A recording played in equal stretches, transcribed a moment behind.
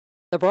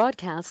The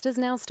broadcast is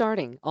now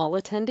starting. All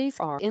attendees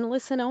are in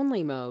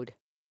listen-only mode.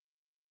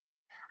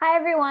 Hi,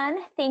 everyone.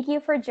 Thank you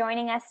for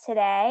joining us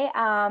today.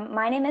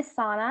 My name is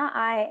Sana.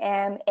 I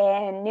am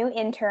a new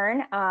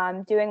intern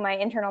doing my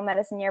internal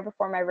medicine year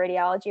before my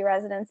radiology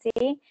residency.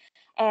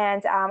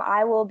 And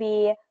I will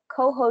be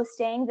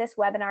co-hosting this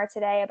webinar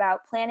today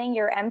about planning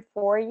your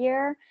M4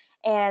 year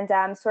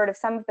and sort of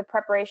some of the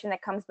preparation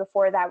that comes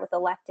before that with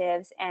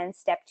electives and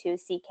Step 2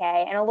 CK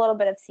and a little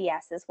bit of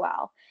CS as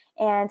well.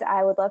 And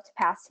I would love to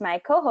pass to my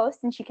co-host,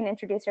 and she can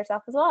introduce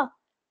herself as well.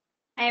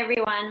 Hi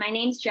everyone, my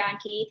name's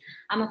Janki.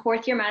 I'm a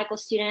fourth year medical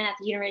student at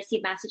the University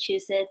of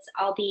Massachusetts.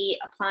 I'll be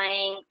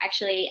applying,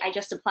 actually I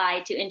just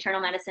applied to internal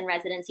medicine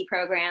residency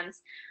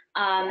programs,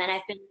 and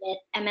I've been with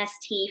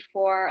MST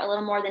for a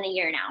little more than a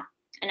year now,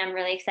 and I'm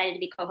really excited to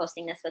be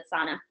co-hosting this with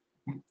Sana.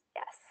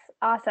 Yes,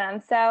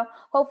 awesome. So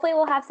hopefully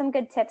we'll have some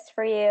good tips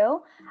for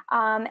you,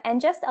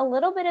 and just a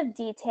little bit of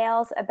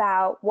details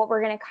about what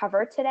we're going to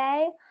cover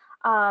today.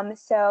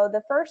 So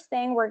the first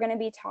thing we're going to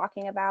be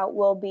talking about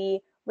will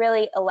be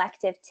really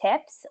elective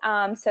tips.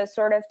 So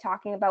sort of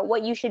talking about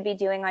what you should be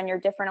doing on your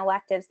different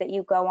electives that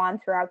you go on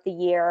throughout the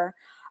year,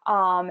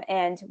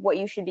 and what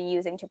you should be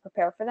using to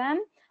prepare for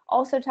them.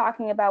 Also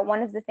talking about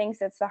one of the things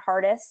that's the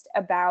hardest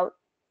about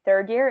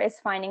third year is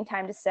finding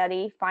time to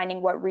study,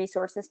 finding what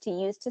resources to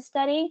use to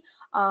study,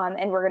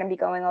 and we're going to be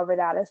going over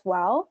that as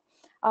well.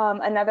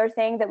 Another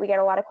thing that we get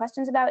a lot of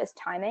questions about is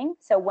timing.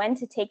 So when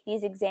to take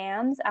these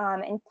exams,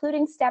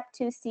 including Step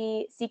 2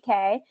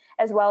 CK,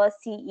 as well as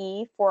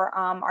CE for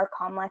our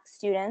COMLEX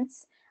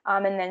students,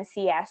 and then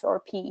CS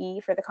or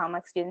PE for the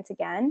COMLEX students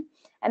again.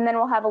 And then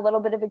we'll have a little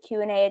bit of a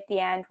Q&A at the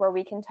end where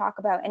we can talk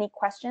about any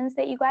questions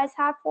that you guys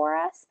have for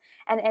us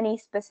and any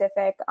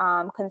specific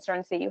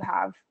concerns that you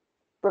have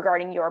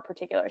regarding your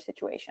particular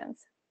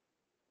situations.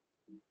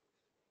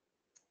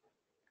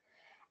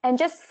 And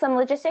just some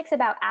logistics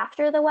about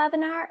after the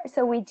webinar.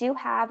 So we do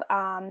have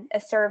a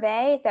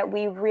survey that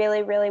we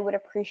really would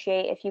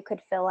appreciate if you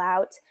could fill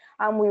out.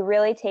 We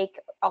really take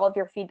all of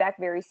your feedback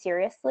very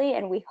seriously,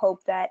 and we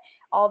hope that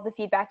all of the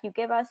feedback you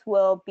give us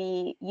will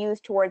be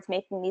used towards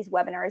making these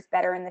webinars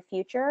better in the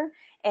future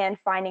and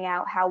finding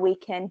out how we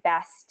can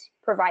best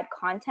provide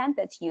content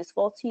that's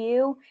useful to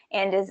you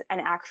and is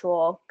an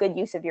actual good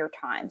use of your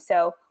time.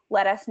 So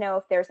let us know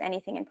if there's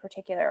anything in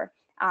particular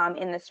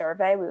in the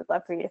survey. We would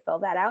love for you to fill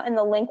that out, and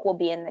the link will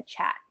be in the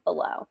chat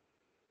below.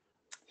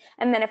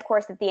 And then, of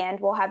course, at the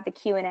end, we'll have the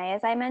Q&A,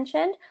 as I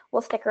mentioned.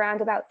 We'll stick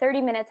around about 30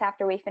 minutes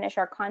after we finish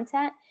our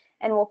content,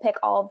 and we'll pick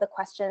all of the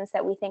questions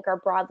that we think are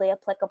broadly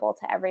applicable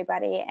to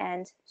everybody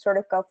and sort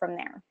of go from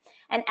there.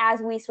 And as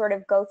we sort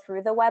of go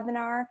through the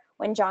webinar,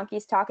 when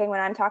Janki's talking,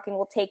 when I'm talking,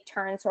 we'll take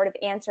turns sort of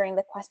answering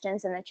the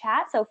questions in the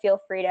chat, so feel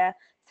free to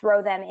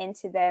throw them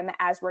into them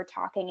as we're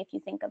talking if you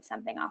think of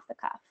something off the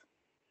cuff.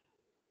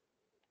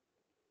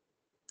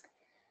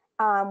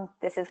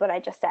 This is what I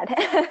just said.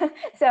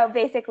 So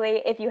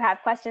basically, if you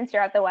have questions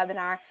throughout the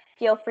webinar,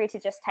 feel free to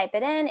just type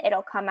it in.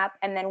 It'll come up,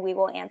 and then we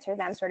will answer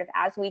them sort of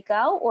as we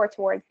go or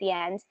towards the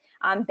end,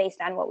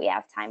 based on what we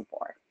have time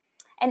for.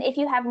 And if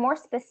you have more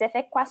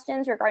specific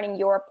questions regarding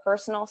your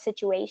personal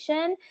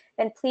situation,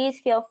 then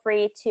please feel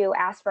free to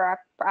ask for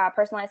a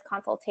personalized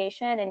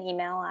consultation and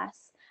email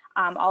us.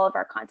 All of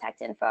our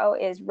contact info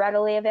is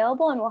readily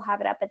available, and we'll have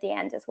it up at the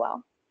end as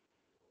well.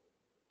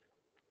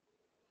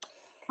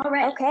 All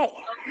right. Okay.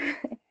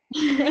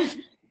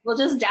 We'll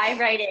just dive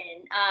right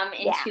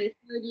into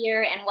third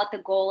year and what the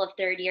goal of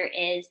third year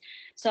is.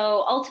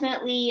 So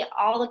ultimately,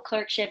 all the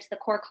clerkships, the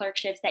core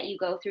clerkships that you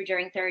go through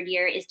during third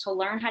year is to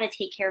learn how to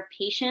take care of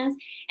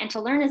patients and to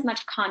learn as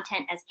much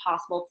content as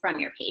possible from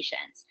your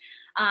patients.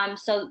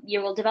 So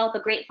you will develop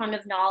a great fund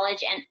of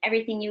knowledge, and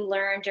everything you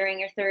learn during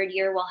your third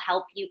year will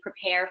help you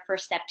prepare for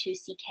Step 2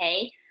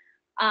 CK.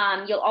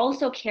 You'll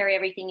also carry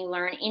everything you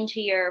learn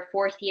into your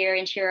fourth year,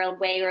 into your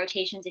away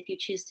rotations if you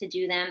choose to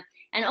do them,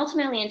 and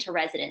ultimately into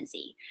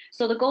residency.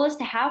 So the goal is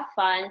to have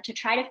fun, to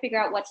try to figure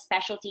out what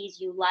specialties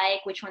you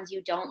like, which ones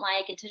you don't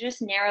like, and to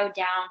just narrow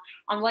down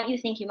on what you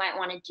think you might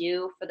want to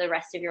do for the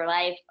rest of your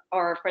life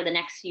or for the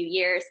next few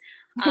years.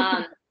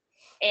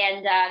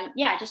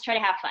 Yeah, just try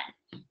to have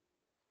fun.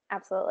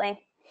 Absolutely.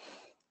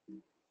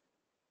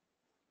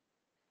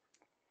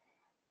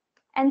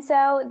 And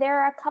so there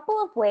are a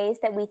couple of ways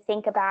that we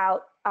think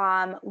about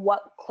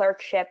what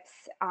clerkships,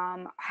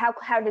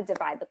 how to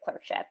divide the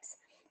clerkships.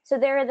 So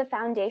there are the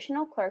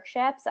foundational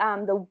clerkships.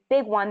 The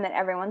big one that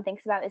everyone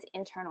thinks about is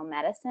internal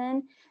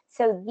medicine.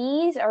 So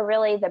these are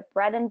really the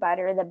bread and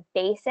butter, the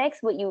basics,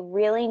 what you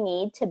really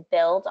need to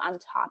build on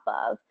top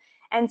of.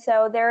 And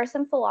so there are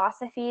some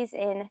philosophies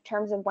in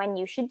terms of when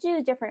you should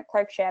do different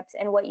clerkships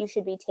and what you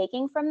should be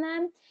taking from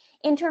them.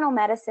 Internal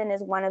medicine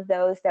is one of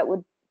those that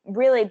would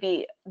really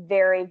be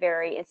very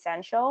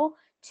essential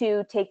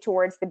to take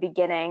towards the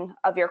beginning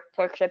of your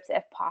clerkships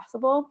if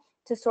possible,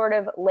 to sort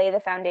of lay the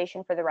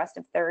foundation for the rest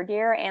of third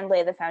year and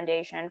lay the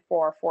foundation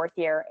for fourth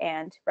year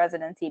and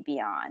residency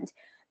beyond.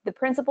 The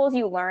principles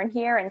you learn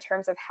here in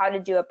terms of how to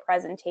do a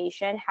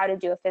presentation, how to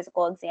do a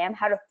physical exam,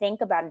 how to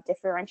think about a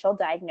differential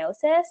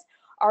diagnosis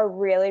are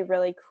really,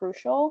 really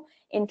crucial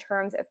in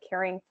terms of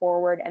carrying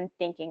forward and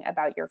thinking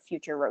about your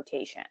future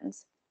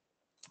rotations.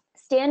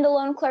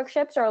 Standalone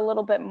clerkships are a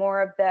little bit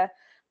more of the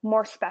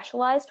more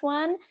specialized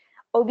one.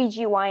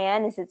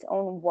 OBGYN is its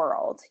own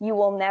world. You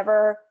will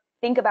never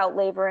think about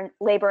labor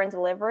and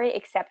delivery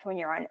except when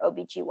you're on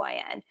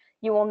OBGYN.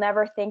 You will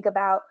never think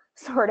about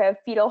sort of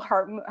fetal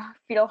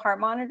heart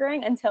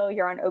monitoring until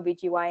you're on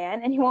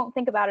OBGYN, and you won't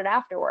think about it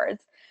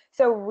afterwards.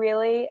 So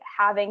really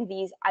having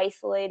these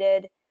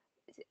isolated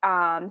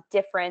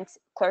different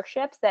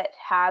clerkships that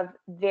have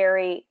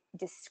very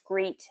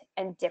discrete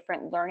and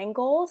different learning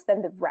goals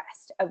than the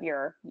rest of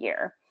your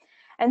year.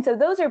 And so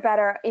those are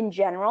better in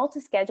general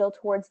to schedule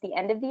towards the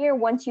end of the year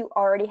once you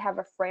already have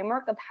a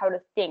framework of how to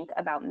think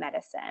about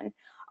medicine.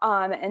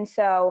 And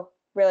so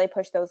really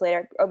push those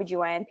later,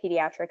 OBGYN,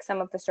 pediatrics,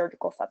 some of the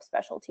surgical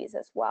subspecialties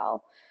as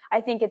well. I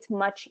think it's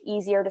much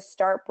easier to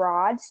start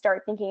broad,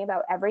 start thinking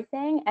about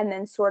everything, and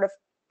then sort of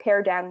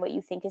pare down what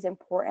you think is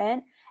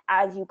important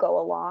as you go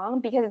along,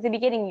 because at the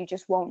beginning you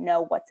just won't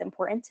know what's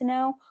important to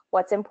know,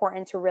 what's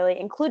important to really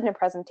include in a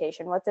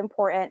presentation, what's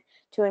important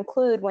to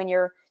include when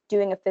you're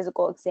doing a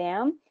physical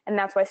exam. And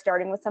that's why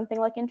starting with something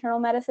like internal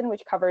medicine,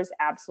 which covers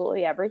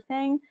absolutely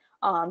everything,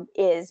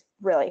 is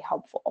really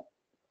helpful.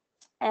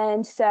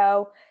 And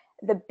so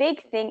the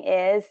big thing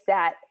is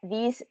that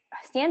these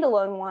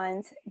standalone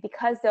ones,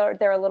 because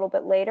they're a little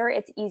bit later,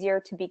 it's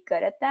easier to be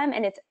good at them,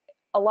 and it's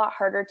a lot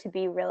harder to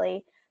be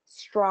really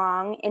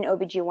strong in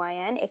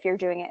OBGYN if you're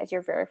doing it as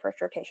your very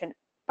first rotation.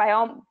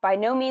 By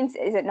no means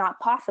is it not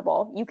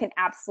possible. You can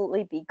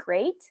absolutely be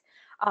great,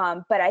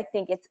 but I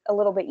think it's a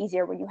little bit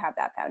easier when you have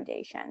that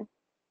foundation.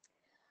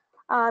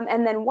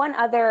 And then one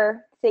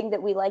other thing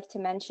that we like to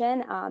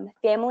mention,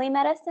 family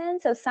medicine.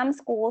 So some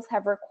schools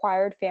have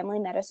required family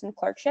medicine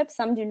clerkships,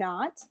 some do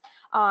not.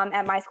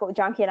 At my school,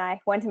 Jonky and I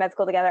went to med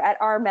school together. At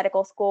our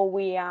medical school,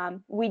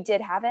 we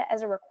did have it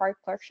as a required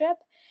clerkship.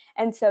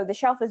 And so the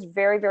shelf is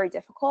very, very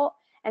difficult.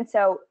 And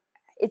so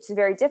it's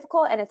very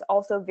difficult, and it's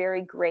also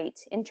very great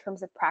in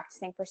terms of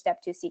practicing for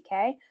step 2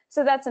 CK.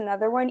 So that's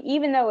another one.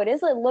 Even though it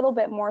is a little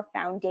bit more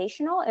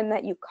foundational in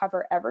that you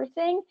cover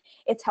everything,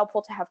 it's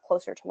helpful to have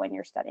closer to when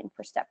you're studying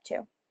for step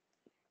 2.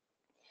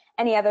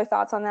 Any other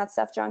thoughts on that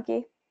stuff,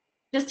 Jonky?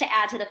 Just to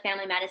add to the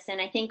family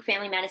medicine, I think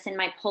family medicine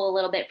might pull a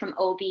little bit from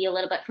OB, a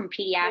little bit from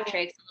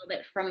pediatrics, a little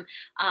bit from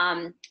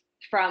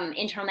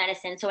internal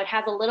medicine. So it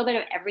has a little bit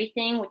of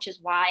everything, which is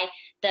why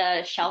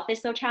the shelf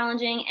is so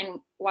challenging and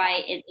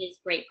why it is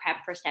great prep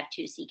for step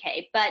 2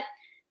 CK. But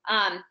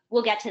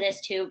we'll get to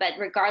this too, but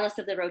regardless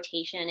of the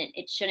rotation,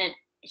 it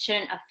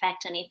shouldn't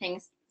affect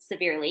anything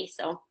severely.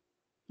 So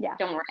yeah,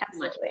 don't worry too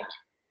much about it.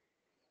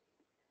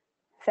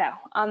 So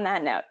on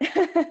that note.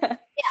 Yeah.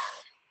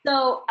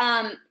 So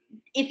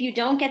if you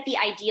don't get the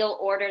ideal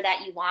order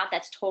that you want,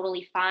 that's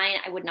totally fine.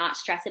 I would not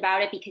stress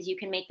about it because you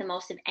can make the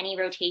most of any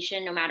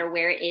rotation no matter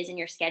where it is in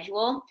your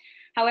schedule.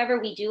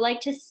 However, we do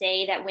like to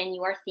say that when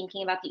you are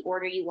thinking about the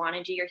order you want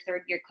to do your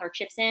third year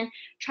clerkships in,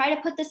 try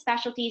to put the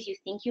specialties you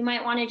think you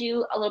might want to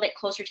do a little bit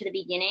closer to the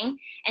beginning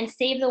and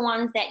save the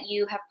ones that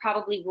you have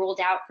probably ruled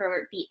out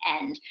for the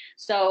end.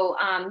 So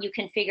you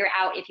can figure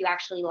out if you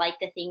actually like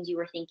the things you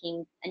were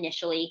thinking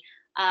initially.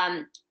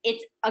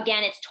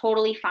 It's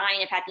totally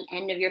fine if at the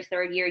end of your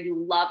third year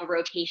you love a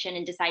rotation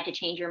and decide to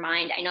change your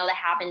mind. I know that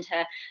happened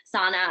to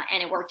Sana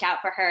and it worked out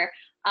for her.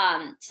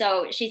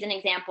 So she's an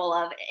example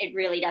of it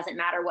really doesn't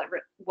matter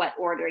what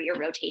order your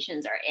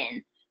rotations are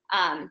in.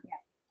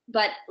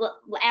 But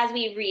as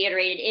we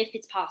reiterated, if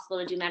it's possible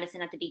to do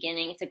medicine at the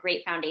beginning, it's a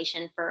great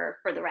foundation for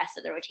the rest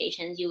of the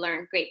rotations. You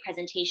learn great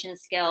presentation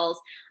skills.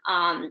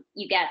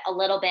 You get a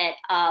little bit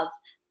of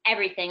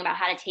everything about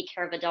how to take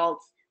care of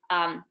adults.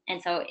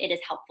 And so it is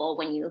helpful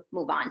when you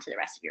move on to the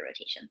rest of your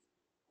rotations.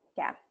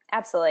 Yeah,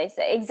 absolutely.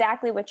 So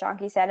exactly what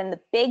Jonky said. And the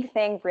big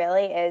thing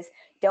really is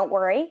don't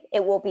worry,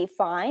 it will be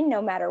fine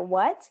no matter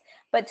what,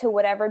 but to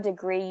whatever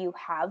degree you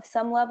have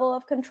some level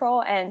of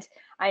control. And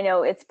I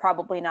know it's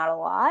probably not a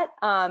lot.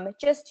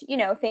 Just,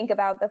 think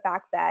about the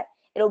fact that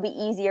it'll be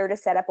easier to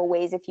set up a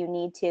ways if you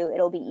need to.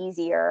 It'll be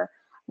easier,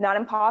 not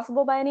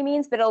impossible by any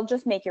means, but it'll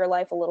just make your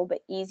life a little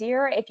bit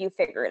easier if you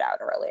figure it out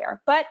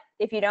earlier. But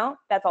if you don't,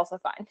 that's also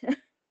fine.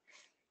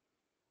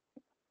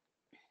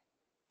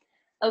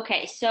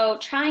 Okay, so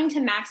trying to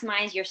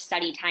maximize your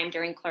study time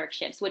during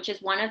clerkships, which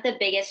is one of the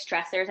biggest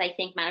stressors I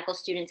think medical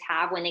students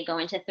have when they go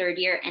into third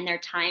year and their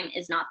time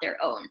is not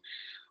their own.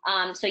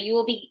 So you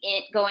will be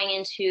going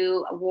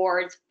into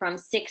wards from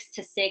 6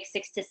 to 6,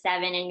 6 to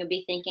 7, and you'll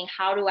be thinking,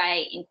 how do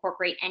I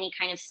incorporate any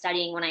kind of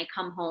studying when I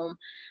come home?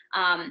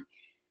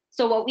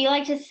 So what we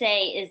like to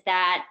say is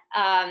that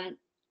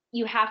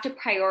you have to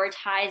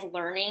prioritize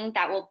learning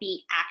that will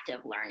be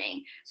active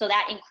learning. So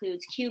that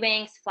includes Q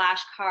banks,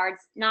 flashcards,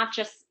 not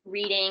just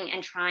reading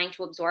and trying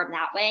to absorb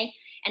that way.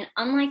 And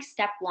unlike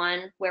step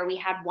 1, where we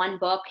had one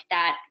book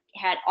that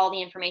had all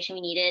the information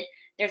we needed,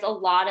 there's a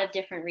lot of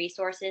different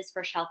resources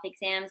for shelf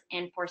exams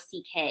and for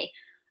CK.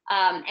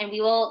 And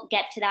we will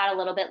get to that a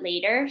little bit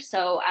later.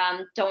 So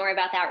don't worry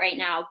about that right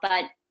now.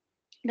 But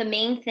the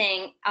main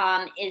thing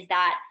is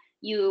that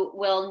you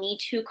will need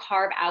to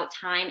carve out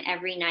time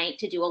every night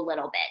to do a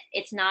little bit.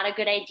 It's not a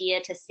good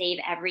idea to save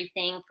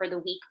everything for the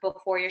week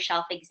before your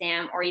shelf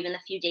exam or even the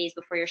few days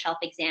before your shelf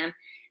exam,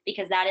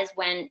 because that is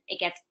when it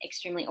gets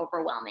extremely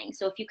overwhelming.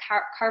 So if you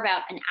carve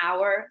out an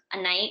hour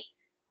a night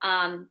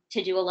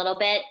to do a little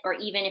bit, or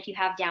even if you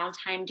have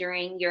downtime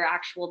during your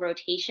actual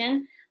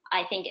rotation,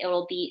 I think it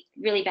will be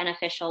really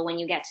beneficial when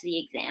you get to the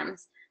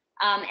exams.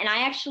 And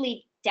I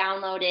actually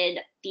downloaded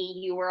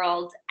the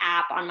UWorld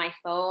app on my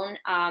phone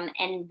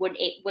and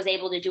was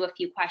able to do a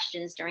few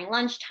questions during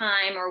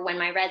lunchtime or when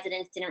my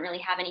residents didn't really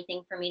have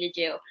anything for me to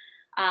do.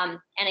 And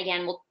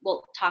again,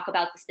 we'll talk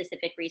about the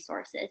specific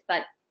resources,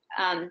 but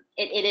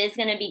it is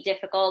going to be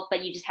difficult,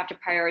 but you just have to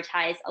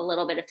prioritize a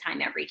little bit of time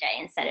every day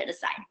and set it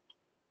aside.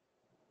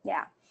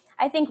 Yeah,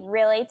 I think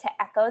really to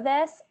echo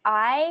this,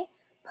 I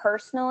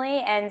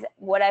personally, and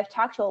what I've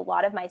talked to a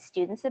lot of my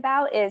students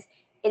about is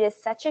it is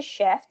such a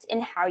shift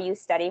in how you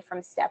study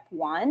from step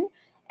one.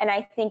 And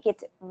I think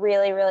it's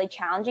really, really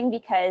challenging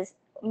because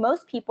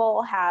most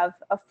people have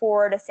a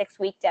 4 to 6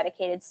 week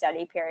dedicated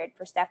study period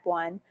for step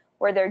one,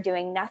 where they're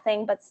doing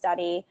nothing but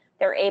study.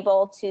 They're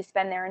able to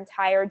spend their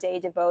entire day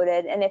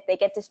devoted. And if they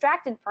get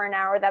distracted for an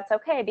hour, that's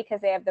okay because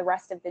they have the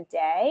rest of the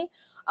day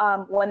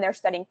when they're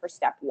studying for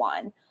step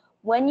one.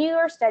 When you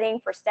are studying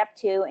for step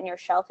two and your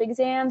shelf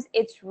exams,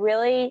 it's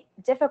really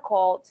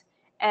difficult,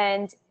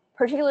 and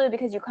particularly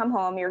because you come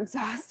home, you're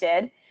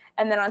exhausted,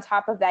 and then on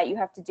top of that, you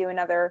have to do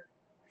another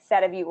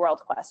set of UWorld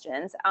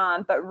questions.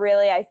 But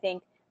really, I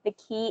think the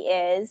key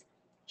is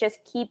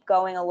just keep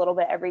going a little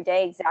bit every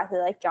day, exactly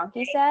like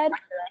Jonky said,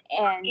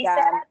 and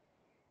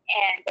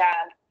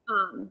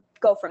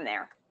go from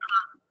there.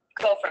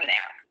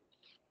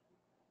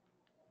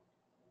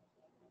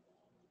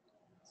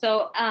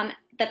 So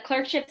the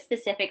clerkship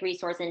specific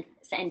resources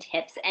and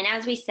tips. And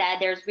as we said,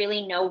 there's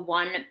really no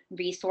one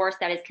resource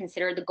that is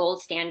considered the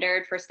gold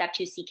standard for step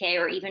 2 CK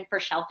or even for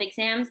shelf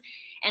exams.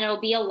 And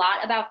it'll be a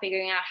lot about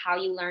figuring out how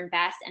you learn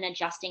best and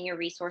adjusting your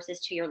resources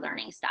to your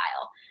learning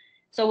style.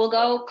 So we'll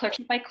go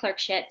clerkship by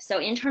clerkship. So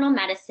internal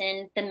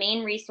medicine, the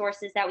main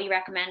resources that we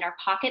recommend are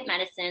Pocket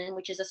Medicine,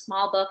 which is a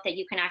small book that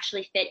you can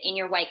actually fit in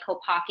your white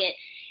coat pocket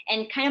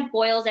and kind of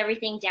boils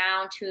everything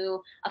down to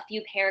a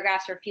few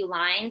paragraphs or a few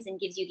lines and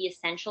gives you the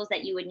essentials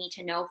that you would need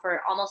to know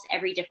for almost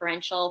every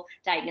differential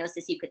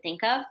diagnosis you could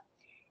think of.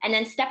 And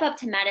then Step Up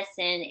to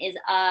Medicine is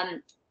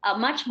a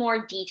much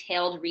more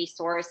detailed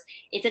resource.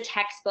 It's a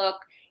textbook,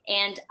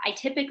 and I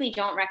typically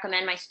don't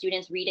recommend my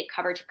students read it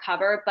cover to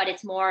cover, but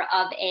it's more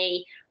of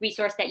a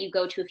resource that you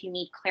go to if you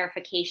need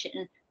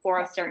clarification for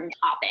a certain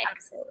topic.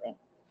 Absolutely.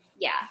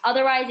 Yeah,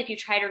 otherwise, if you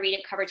try to read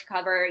it cover to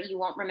cover, you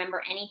won't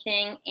remember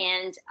anything,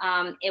 and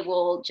it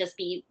will just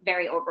be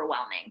very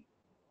overwhelming.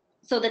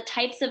 So the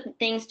types of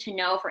things to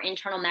know for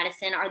internal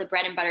medicine are the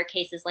bread and butter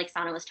cases like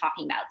Sana was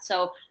talking about.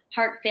 So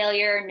heart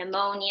failure,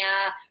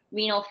 pneumonia,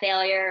 renal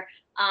failure,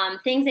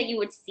 things that you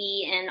would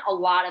see in a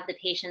lot of the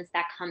patients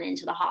that come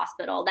into the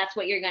hospital. That's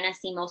what you're going to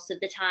see most of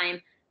the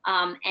time,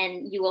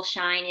 and you will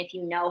shine if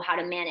you know how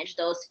to manage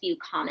those few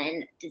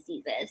common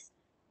diseases.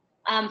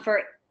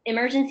 For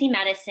emergency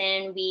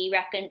medicine, we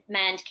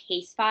recommend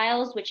Case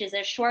Files, which is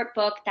a short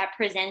book that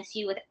presents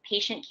you with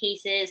patient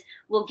cases,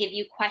 will give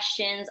you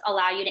questions,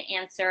 allow you to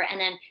answer, and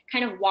then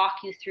kind of walk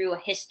you through a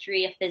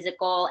history, a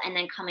physical, and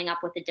then coming up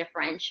with a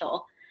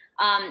differential.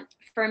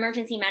 For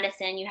emergency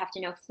medicine, you have to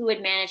know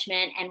fluid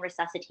management and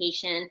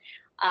resuscitation.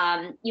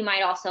 You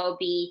might also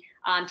be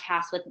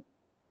tasked with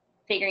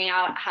figuring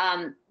out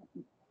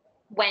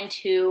when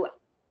to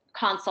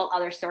consult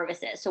other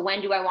services. So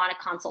when do I want to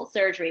consult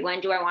surgery?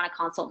 When do I want to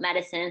consult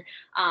medicine?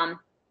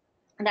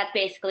 That's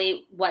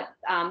basically what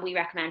we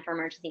recommend for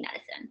emergency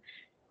medicine.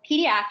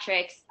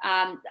 Pediatrics,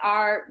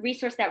 our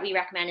resource that we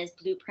recommend is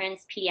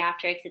Blueprints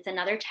Pediatrics. It's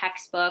another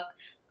textbook.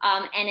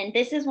 And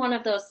this is one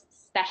of those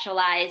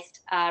specialized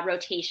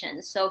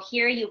rotations. So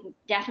here you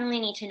definitely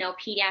need to know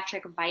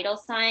pediatric vital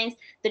signs,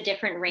 the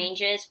different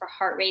ranges for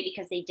heart rate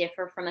because they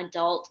differ from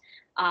adult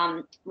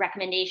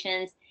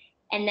recommendations.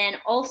 And then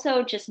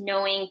also just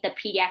knowing the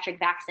pediatric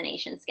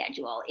vaccination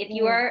schedule. If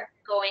you are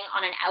going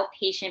on an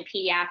outpatient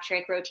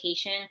pediatric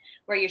rotation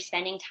where you're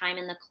spending time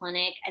in the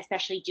clinic,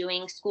 especially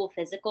doing school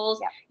physicals,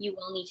 you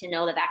will need to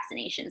know the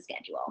vaccination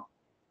schedule.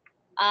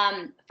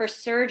 For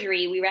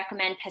surgery, we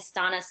recommend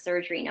Pestana's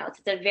surgery notes.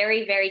 It's a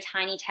very, very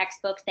tiny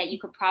textbook that you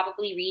could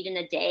probably read in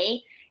a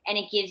day, and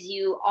it gives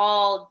you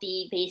all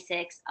the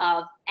basics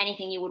of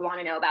anything you would want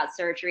to know about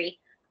surgery.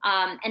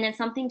 And then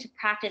something to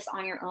practice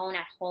on your own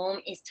at home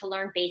is to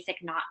learn basic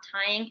knot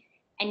tying.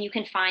 And you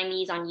can find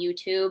these on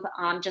YouTube.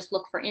 Just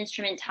look for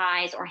instrument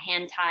ties or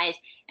hand ties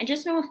and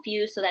just know a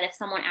few so that if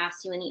someone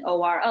asks you in the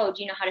OR, oh,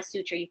 do you know how to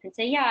suture? You can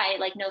say, yeah,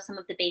 I know some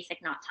of the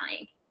basic knot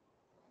tying.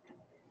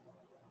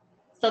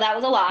 So that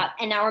was a lot.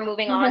 And now we're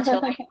moving on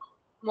to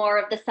more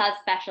of the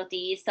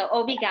subspecialties. So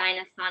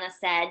OB-GYN, as Sana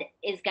said,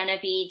 is going to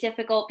be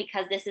difficult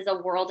because this is a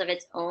world of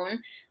its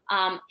own.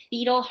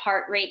 Fetal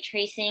heart rate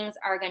tracings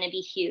are going to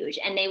be huge,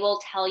 and they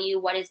will tell you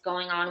what is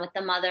going on with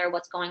the mother,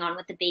 what's going on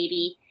with the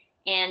baby.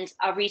 And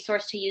a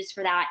resource to use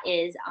for that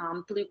is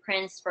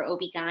Blueprints for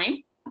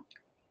OB-GYN.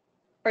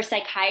 For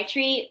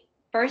psychiatry,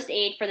 first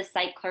aid for the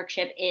psych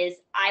clerkship is,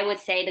 I would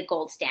say, the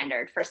gold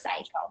standard for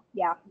psych.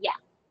 Yeah. Yeah.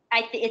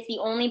 It's the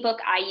only book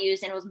I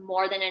used, and it was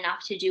more than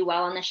enough to do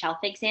well on the shelf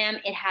exam.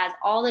 It has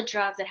all the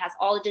drugs, it has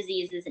all the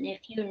diseases, and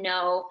if you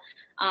know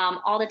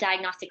all the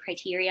diagnostic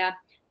criteria,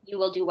 you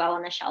will do well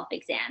on the shelf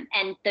exam.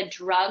 And the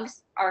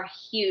drugs are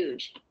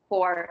huge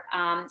for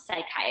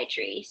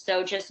psychiatry.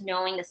 So just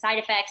knowing the side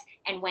effects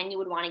and when you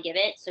would want to give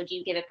it. So do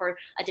you give it for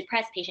a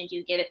depressed patient? Do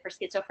you give it for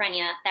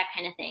schizophrenia? That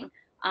kind of thing.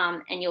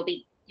 And you'll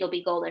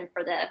be golden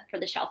for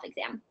the shelf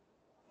exam.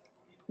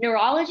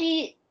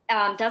 Neurology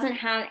doesn't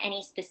have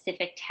any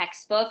specific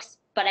textbooks,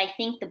 but I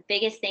think the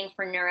biggest thing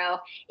for neuro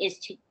is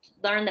to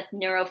learn the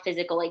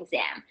neurophysical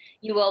exam.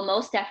 You will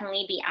most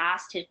definitely be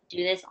asked to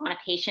do this on a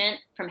patient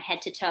from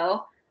head to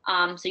toe.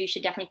 So you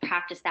should definitely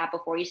practice that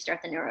before you start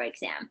the neuro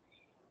exam.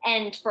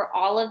 And for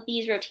all of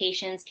these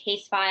rotations,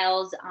 case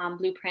files,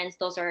 blueprints,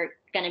 those are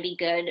going to be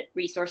good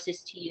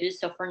resources to use.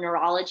 So for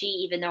neurology,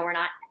 even though we're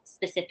not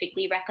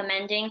specifically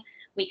recommending,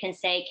 we can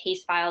say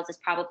case files is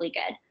probably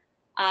good.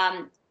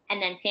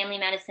 And then family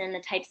medicine,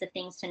 the types of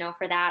things to know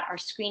for that are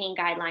screening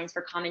guidelines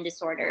for common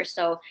disorders.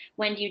 So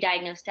when do you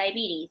diagnose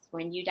diabetes?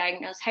 When do you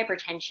diagnose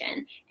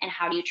hypertension? And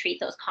how do you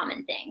treat those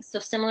common things? So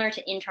similar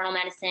to internal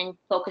medicine,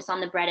 focus on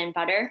the bread and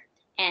butter,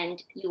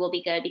 and you will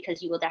be good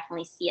because you will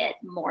definitely see it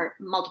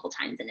multiple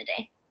times in a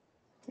day.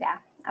 Yeah,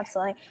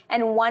 absolutely.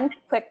 And one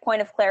quick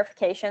point of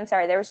clarification,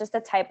 sorry, there was just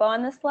a typo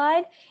on the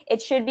slide.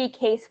 It should be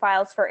case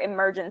files for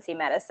emergency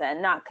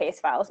medicine, not case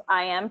files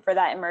IM for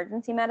that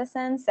emergency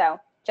medicine. So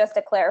just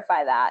to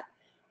clarify that.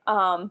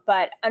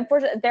 But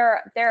unfortunately,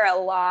 there are a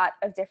lot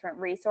of different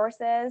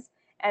resources,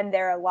 and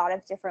there are a lot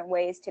of different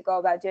ways to go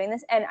about doing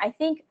this. And I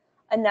think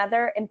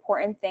another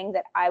important thing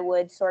that I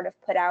would sort of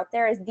put out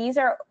there is these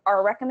are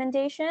our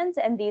recommendations,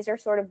 and these are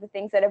sort of the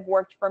things that have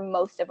worked for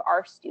most of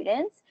our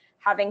students.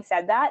 Having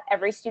said that,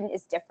 every student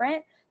is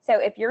different. So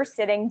if you're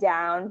sitting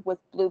down with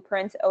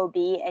Blueprints OB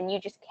and you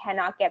just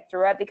cannot get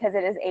through it because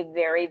it is a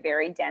very,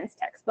 very dense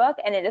textbook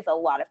and it is a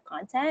lot of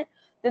content,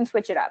 then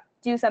switch it up.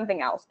 Do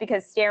something else,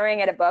 because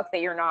staring at a book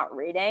that you're not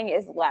reading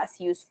is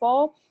less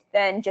useful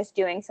than just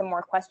doing some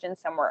more questions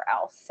somewhere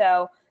else.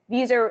 So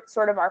these are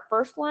sort of our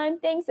first line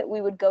things that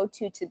we would go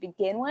to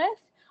begin with.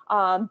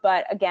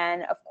 But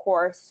again, of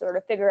course, sort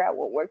of figure out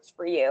what works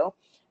for you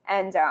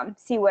and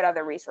see what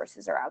other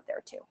resources are out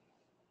there too.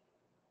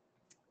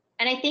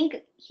 And I think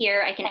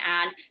here I can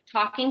add,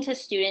 talking to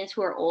students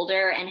who are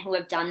older and who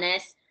have done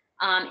this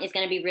is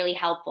going to be really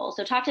helpful.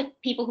 So talk to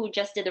people who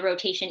just did the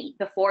rotation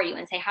before you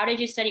and say, how did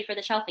you study for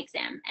the shelf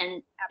exam?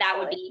 And absolutely, that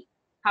would be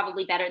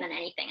probably better than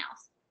anything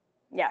else.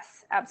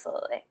 Yes,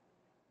 absolutely.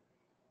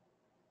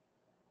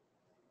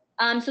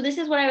 So this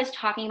is what I was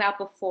talking about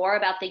before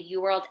about the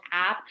UWorld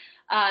app.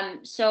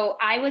 So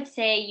I would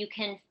say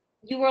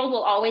UWorld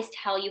will always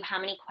tell you how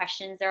many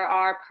questions there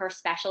are per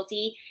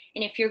specialty.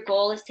 And if your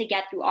goal is to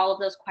get through all of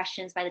those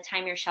questions by the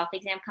time your shelf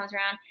exam comes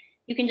around,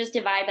 you can just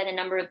divide by the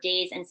number of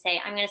days and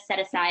say, I'm going to set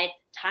aside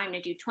time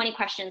to do 20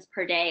 questions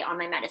per day on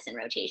my medicine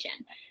rotation.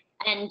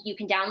 And you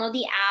can download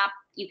the app,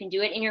 you can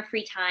do it in your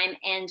free time,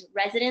 and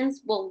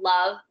residents will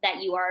love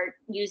that you are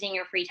using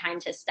your free time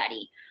to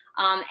study.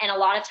 And a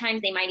lot of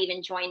times they might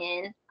even join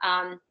in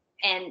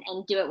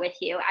and do it with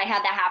you. I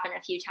had that happen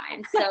a few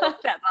times. So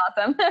that's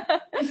awesome.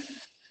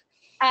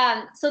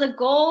 So the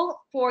goal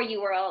for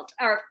UWorld,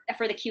 or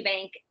for the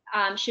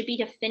QBank, should be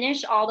to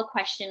finish all the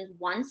questions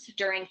once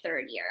during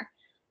third year.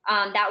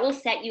 That will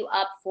set you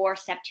up for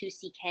Step 2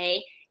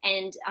 CK,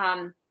 and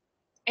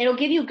it'll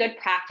give you good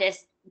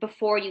practice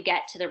before you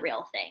get to the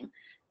real thing.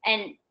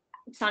 And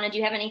Sana, do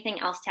you have anything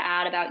else to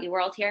add about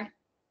UWorld here?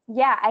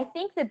 Yeah, I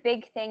think the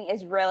big thing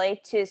is really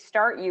to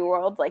start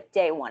UWorld like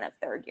day one of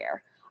third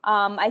year.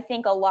 I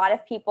think a lot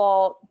of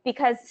people,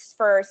 because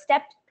for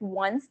Step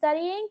 1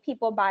 studying,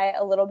 people buy it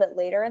a little bit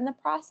later in the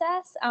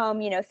process.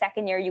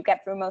 Second year, you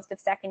get through most of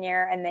second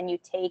year, and then you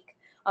take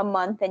a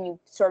month and you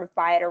sort of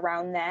buy it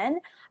around then.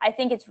 I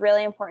think it's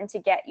really important to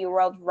get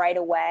UWorld right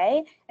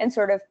away and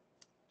sort of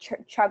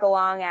chug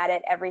along at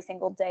it every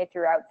single day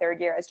throughout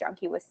third year, as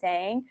Junkie was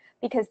saying,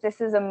 because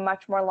this is a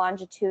much more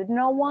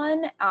longitudinal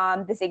one,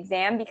 this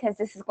exam, because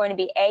this is going to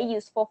be A,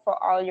 useful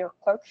for all your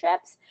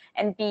clerkships,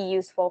 and B,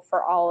 useful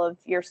for all of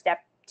your Step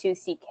 2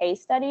 CK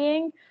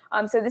studying.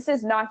 So this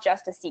is not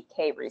just a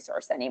CK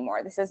resource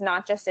anymore. This is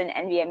not just an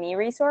NVMe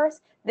resource.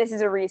 This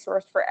is a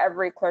resource for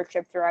every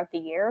clerkship throughout the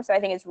year. So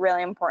I think it's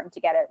really important to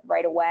get it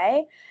right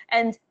away.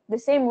 And the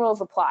same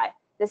rules apply.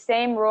 The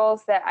same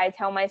rules that I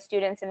tell my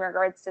students in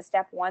regards to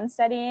Step 1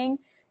 studying,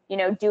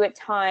 do it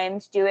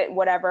timed, do it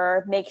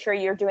whatever, make sure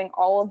you're doing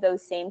all of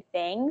those same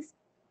things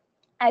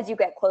as you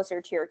get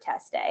closer to your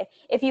test day.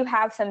 If you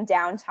have some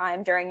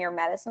downtime during your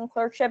medicine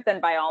clerkship,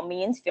 then by all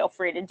means, feel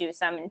free to do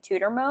some in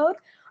tutor mode.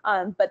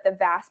 But the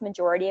vast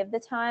majority of the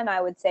time, I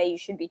would say you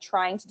should be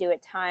trying to do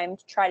it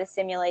timed, try to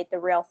simulate the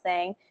real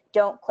thing.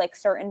 Don't click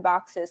certain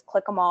boxes,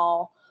 click them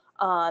all.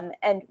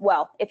 And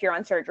well, if you're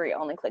on surgery,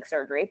 only click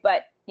surgery,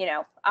 but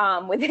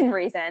within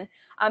reason,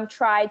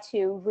 try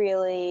to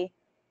really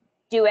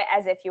do it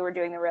as if you were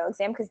doing the real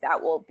exam, because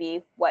that will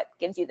be what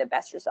gives you the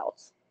best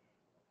results.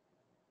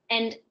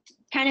 And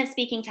kind of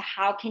speaking to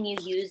how can you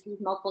use these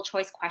multiple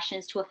choice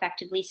questions to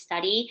effectively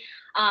study,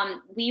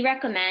 we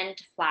recommend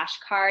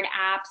flashcard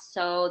apps.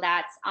 So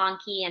that's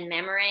Anki and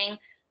Memorying.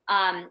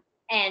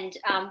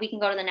 We can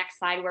go to the next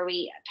slide where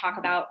we talk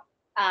about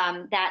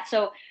that.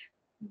 So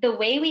the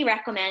way we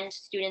recommend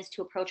students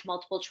to approach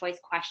multiple choice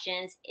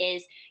questions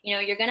is,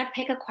 you're going to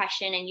pick a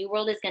question and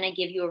UWorld is going to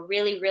give you a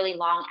really, really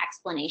long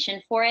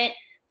explanation for it.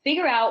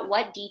 Figure out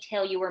what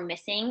detail you were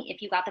missing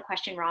if you got the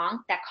question wrong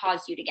that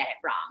caused you to get it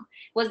wrong.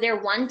 Was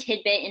there one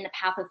tidbit in the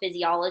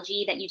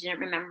pathophysiology that you didn't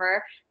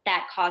remember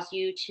that caused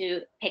you to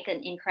pick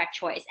an incorrect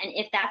choice? And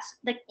if that's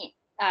the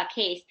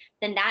case,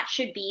 then that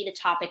should be the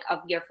topic of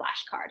your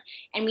flashcard.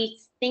 And we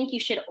think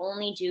you should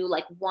only do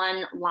like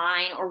one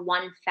line or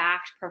one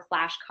fact per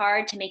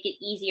flashcard to make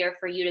it easier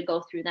for you to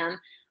go through them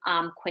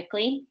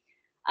quickly.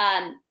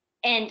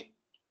 And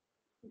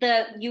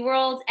the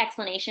UWorld's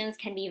explanations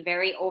can be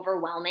very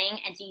overwhelming,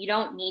 and so you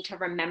don't need to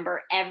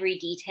remember every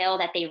detail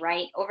that they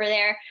write over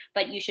there,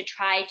 but you should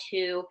try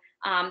to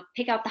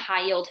pick out the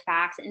high yield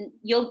facts, and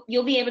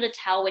you'll be able to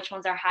tell which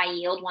ones are high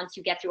yield once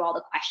you get through all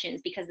the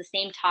questions, because the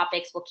same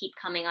topics will keep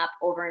coming up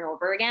over and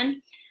over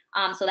again.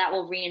 So that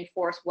will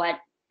reinforce what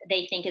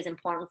they think is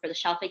important for the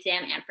shelf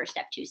exam and for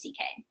Step 2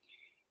 CK.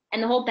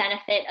 And the whole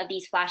benefit of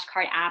these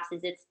flashcard apps is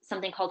it's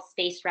something called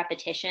spaced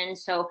repetition.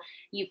 So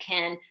you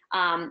can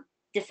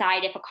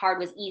decide if a card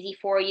was easy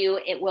for you,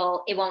 it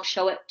won't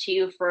show it to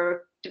you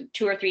for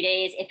 2 or 3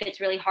 days. If it's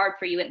really hard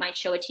for you, it might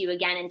show it to you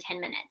again in 10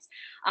 minutes.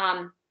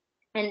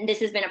 And this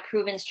has been a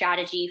proven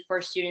strategy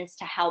for students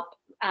to help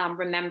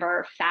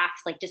remember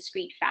facts, like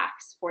discrete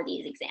facts, for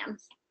these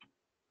exams.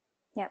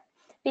 Yeah,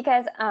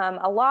 because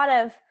a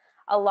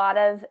lot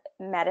of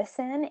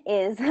medicine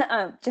is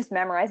just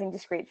memorizing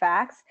discrete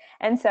facts.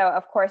 And so,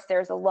 of course,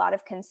 there's a lot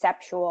of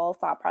conceptual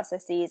thought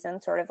processes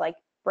and sort of like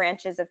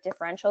branches of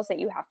differentials that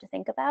you have to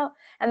think about.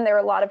 And there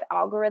are a lot of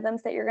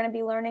algorithms that you're going to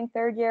be learning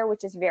third year,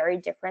 which is very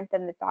different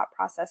than the thought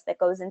process that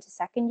goes into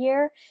second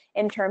year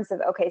in terms of,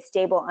 okay,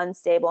 stable,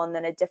 unstable, and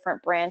then a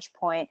different branch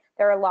point.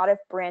 There are a lot of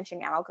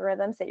branching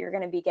algorithms that you're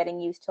going to be getting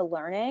used to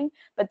learning,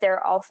 but there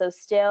are also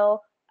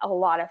still a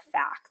lot of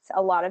facts,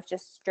 a lot of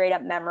just straight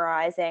up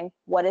memorizing.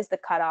 What is the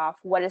cutoff?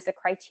 What is the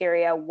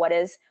criteria? What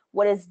is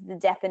the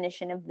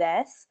definition of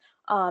this?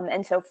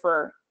 And so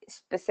for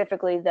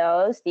specifically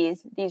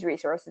these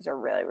resources are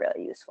really,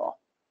 really useful.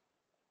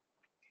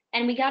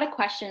 And we got a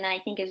question that I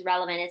think is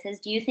relevant. It says,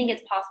 do you think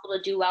it's possible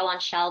to do well on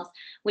shelves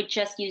with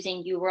just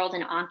using UWorld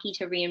and Anki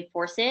to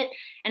reinforce it?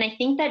 And I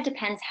think that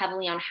depends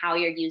heavily on how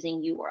you're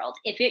using UWorld.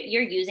 If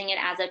you're using it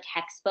as a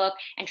textbook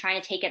and trying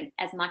to take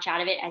as much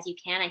out of it as you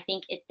can, I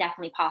think it's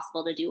definitely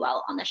possible to do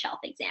well on the shelf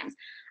exams.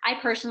 I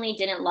personally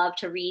didn't love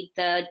to read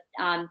the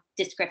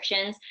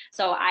descriptions,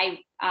 so I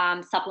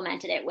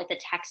supplemented it with a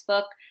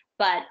textbook,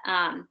 but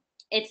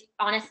it's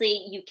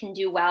honestly, you can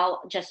do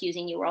well just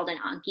using UWorld and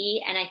Anki,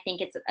 and I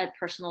think it's a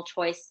personal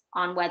choice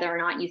on whether or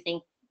not you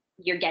think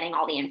you're getting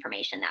all the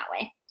information that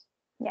way.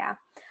 Yeah,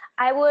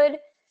 I would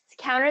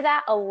counter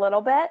that a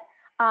little bit,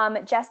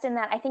 just in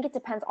that I think it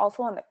depends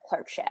also on the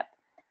clerkship.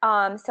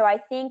 So I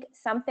think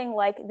something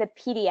like the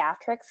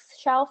pediatrics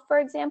shelf, for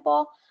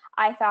example,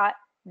 I thought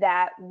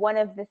that one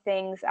of the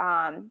things,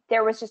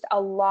 there was just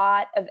a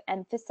lot of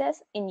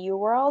emphasis in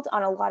UWorld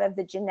on a lot of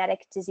the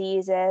genetic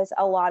diseases,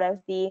 a lot of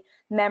the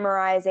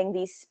memorizing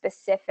these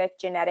specific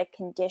genetic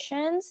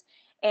conditions.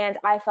 And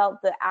I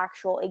felt the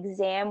actual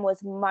exam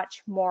was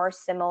much more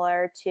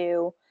similar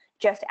to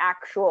just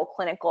actual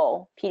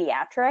clinical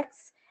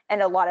pediatrics,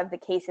 and a lot of the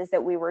cases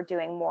that we were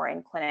doing more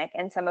in clinic,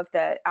 and some of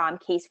the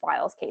case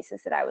files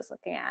cases that I was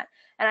looking at.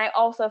 And I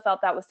also felt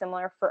that was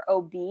similar for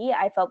OB.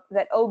 I felt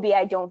that OB,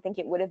 I don't think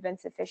it would have been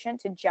sufficient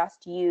to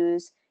just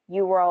use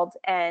UWorld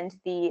and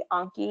the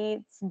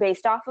Anki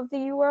based off of the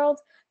UWorld,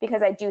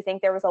 because I do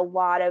think there was a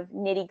lot of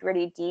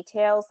nitty-gritty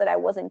details that I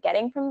wasn't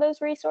getting from those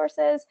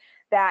resources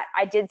that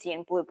I did see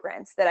in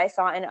blueprints, that I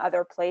saw in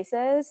other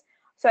places.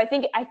 So I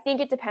think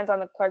it depends on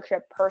the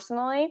clerkship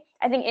personally.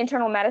 I think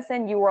internal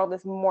medicine, UWorld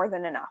is more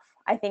than enough.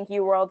 I think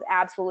UWorld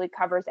absolutely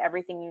covers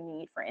everything you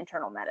need for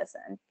internal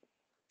medicine.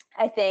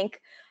 I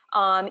think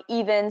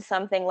even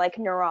something like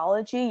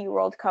neurology,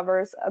 UWorld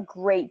covers a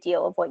great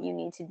deal of what you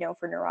need to know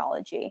for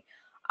neurology.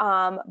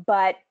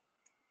 But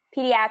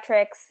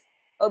pediatrics,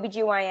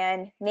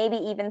 OBGYN, maybe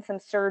even some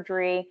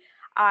surgery,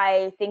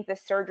 I think the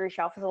surgery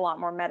shelf is a lot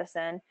more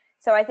medicine.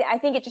 So I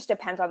think it just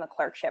depends on the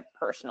clerkship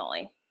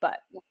personally, but.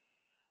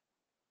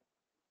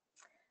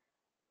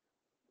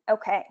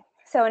 Okay,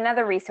 so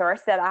another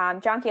resource that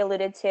Jonky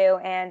alluded to,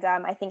 and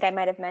I think I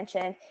might have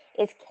mentioned,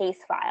 is case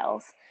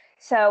files.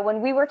 So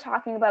when we were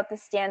talking about the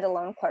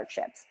standalone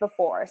clerkships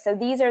before, so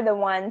these are the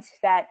ones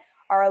that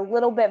are a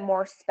little bit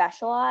more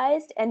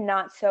specialized and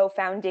not so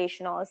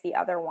foundational as the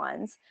other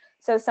ones.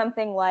 So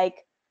something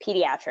like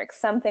pediatrics,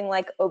 something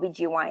like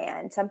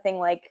OBGYN, something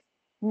like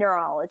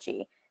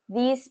neurology.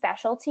 These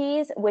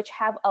specialties, which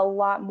have a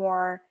lot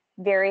more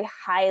very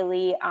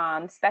highly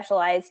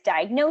specialized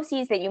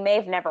diagnoses that you may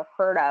have never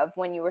heard of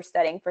when you were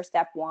studying for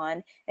step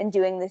 1 and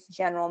doing this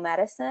general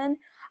medicine,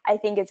 I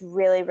think it's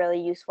really, really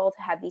useful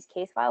to have these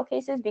case file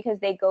cases because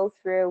they go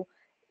through,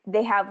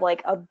 they have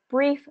like a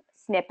brief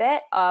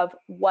snippet of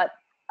what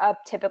a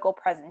typical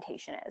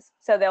presentation is.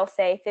 So they'll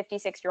say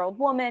 56-year-old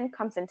woman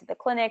comes into the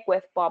clinic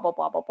with blah, blah,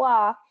 blah, blah,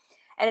 blah,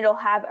 and it'll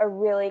have a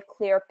really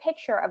clear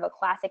picture of a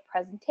classic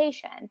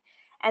presentation.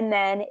 And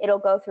then it'll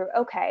go through,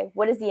 okay,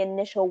 what is the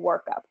initial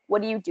workup?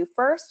 What do you do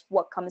first?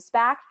 What comes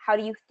back? How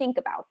do you think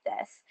about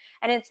this?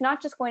 And it's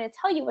not just going to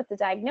tell you what the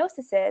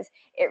diagnosis is,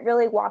 it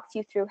really walks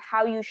you through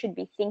how you should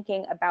be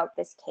thinking about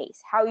this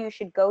case, how you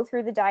should go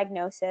through the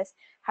diagnosis,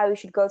 how you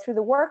should go through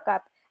the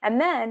workup.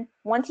 And then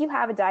once you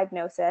have a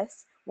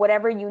diagnosis,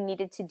 whatever you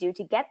needed to do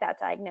to get that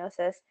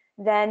diagnosis,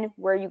 then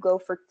where you go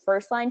for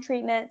first-line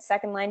treatment,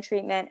 second-line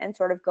treatment, and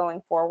sort of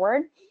going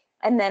forward.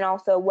 And then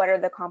also what are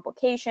the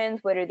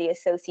complications, what are the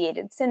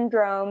associated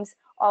syndromes,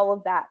 all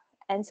of that.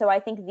 And so I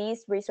think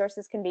these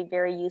resources can be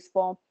very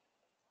useful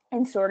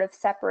in sort of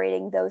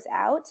separating those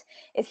out,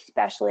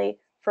 especially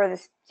for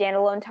the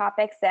standalone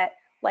topics that,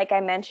 like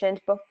I mentioned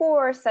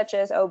before, such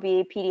as OB,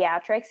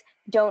 pediatrics,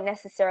 don't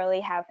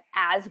necessarily have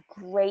as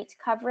great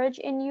coverage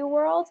in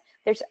UWorld.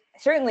 There's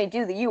certainly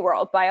do the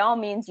UWorld. By all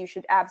means, you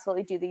should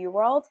absolutely do the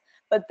UWorld,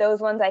 but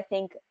those ones I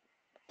think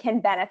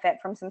can benefit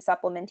from some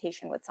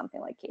supplementation with something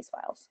like case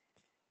files.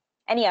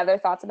 Any other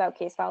thoughts about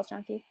case files,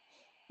 Janki?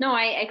 No,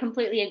 I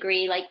completely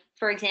agree. Like,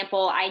 for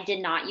example, I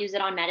did not use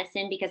it on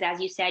medicine because, as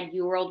you said,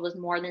 UWorld was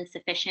more than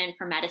sufficient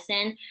for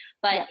medicine,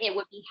 but it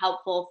would be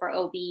helpful for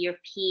OB or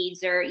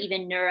peds or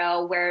even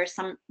neuro where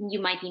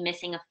you might be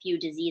missing a few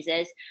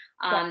diseases.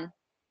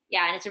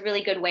 Yeah, and it's a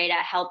really good way to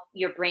help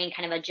your brain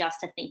kind of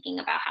adjust to thinking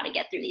about how to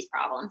get through these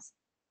problems.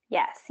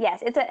 Yes,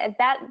 it's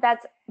that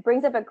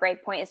brings up a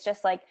great point. It's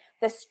just like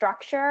the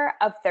structure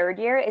of third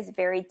year is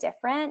very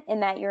different in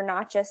that you're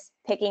not just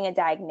picking a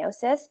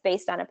diagnosis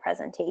based on a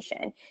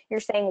presentation. You're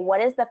saying,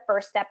 what is the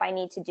first step I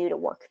need to do to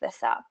work this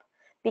up?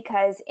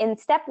 Because in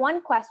step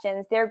 1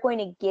 questions, they're going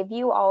to give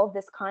you all of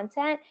this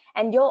content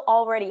and you'll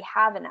already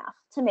have enough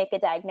to make a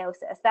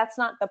diagnosis. That's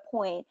not the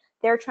point.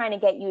 They're trying to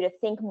get you to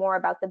think more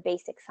about the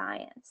basic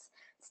science.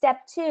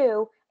 Step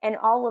 2 and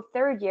all of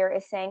third year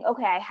is saying,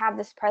 okay, I have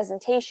this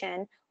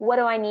presentation. What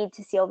do I need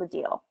to seal the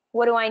deal?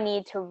 What do I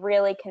need to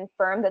really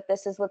confirm that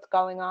this is what's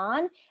going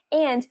on?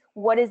 And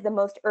what is the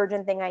most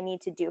urgent thing I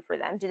need to do for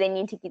them? Do they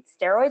need to get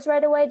steroids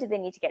right away? Do they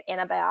need to get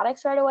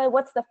antibiotics right away?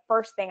 What's the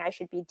first thing I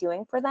should be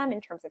doing for them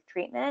in terms of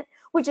treatment,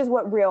 which is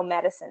what real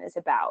medicine is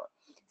about.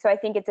 So I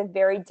think it's a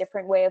very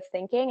different way of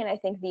thinking, and I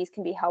think these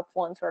can be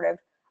helpful in sort of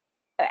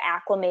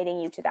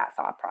acclimating you to that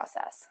thought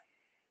process.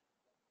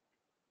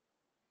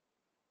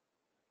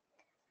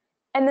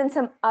 And then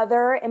some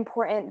other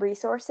important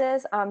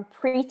resources.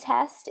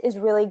 Pre-test is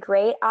really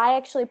great. I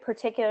actually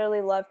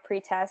particularly love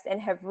pre-test and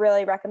have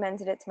really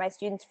recommended it to my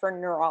students for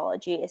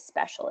neurology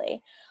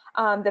especially.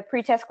 The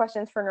pre-test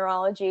questions for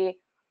neurology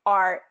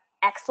are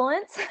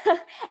excellent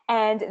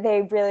and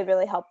they really,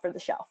 really help for the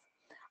shelf.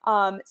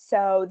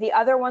 So the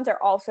other ones are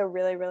also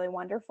really, really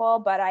wonderful,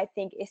 but I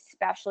think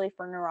especially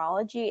for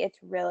neurology, it's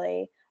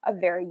really a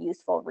very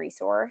useful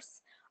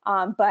resource.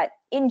 But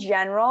in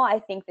general, I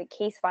think the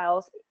case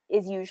files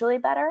is usually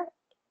better,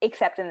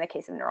 except in the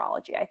case of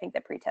neurology. I think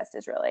the pretest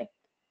is really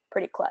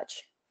pretty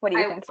clutch. What do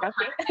you think, Sophie?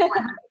 I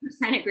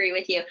 100% agree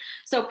with you.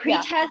 So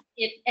pretest,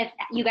 if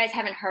you guys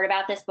haven't heard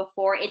about this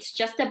before, it's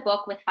just a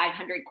book with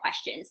 500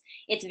 questions.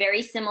 It's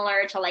very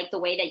similar to like the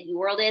way that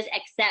UWorld is,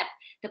 except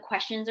the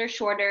questions are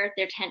shorter.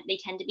 They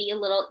tend to be a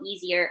little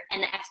easier,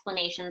 and the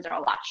explanations are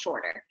a lot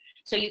shorter.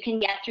 So you can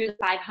get through the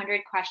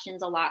 500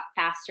 questions a lot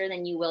faster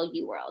than you will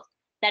UWorld.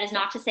 That is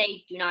not to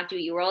say do not do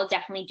UWorld.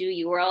 Definitely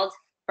do UWorld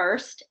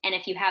first, and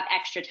if you have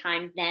extra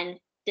time, then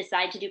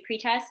decide to do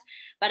pretest.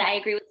 But I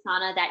agree with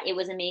Sana that it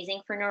was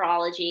amazing for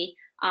neurology.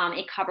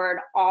 It covered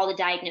all the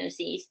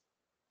diagnoses,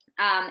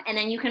 and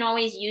then you can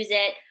always use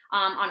it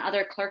on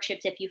other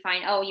clerkships if you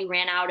find, oh, you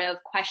ran out of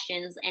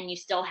questions and you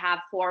still have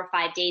 4 or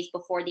 5 days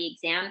before the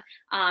exam.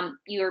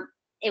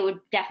 It would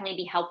definitely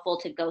be helpful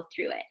to go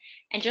through it.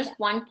 And just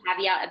one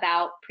caveat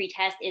about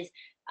pretest is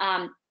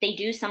they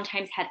do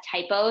sometimes have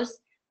typos.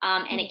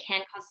 And it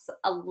can cause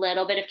a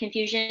little bit of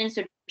confusion.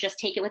 So just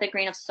take it with a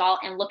grain of salt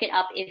and look it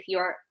up if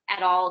you're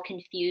at all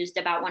confused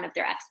about one of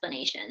their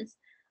explanations.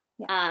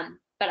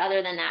 But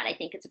other than that, I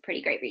think it's a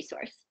pretty great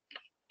resource.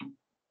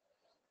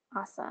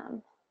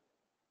 Awesome.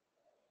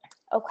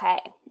 Okay,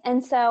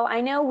 and so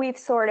I know we've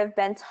sort of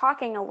been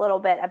talking a little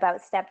bit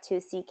about step 2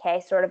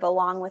 CK sort of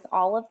along with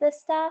all of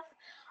this stuff.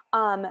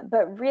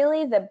 But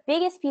really the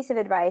biggest piece of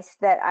advice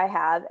that I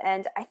have,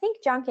 and I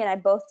think Janki and I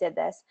both did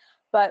this,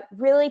 but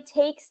really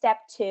take step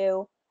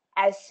 2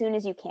 as soon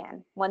as you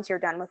can once you're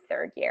done with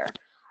third year.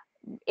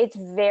 It's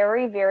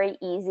very, very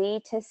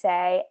easy to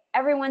say,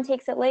 everyone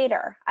takes it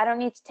later. I don't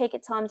need to take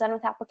it till I'm done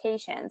with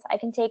applications. I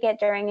can take it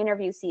during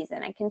interview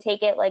season. I can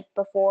take it like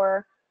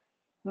before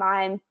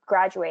I'm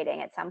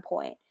graduating at some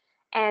point.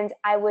 And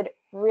I would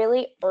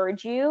really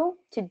urge you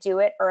to do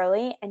it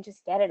early and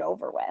just get it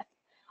over with.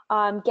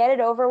 Get it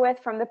over with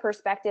from the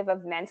perspective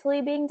of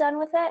mentally being done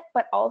with it,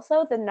 but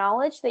also the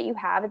knowledge that you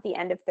have at the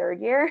end of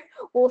third year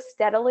will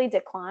steadily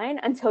decline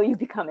until you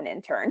become an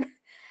intern.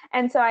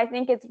 And so I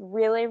think it's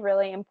really,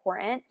 really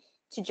important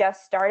to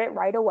just start it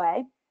right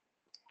away.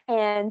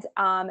 And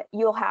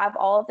you'll have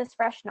all of this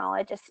fresh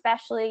knowledge,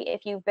 especially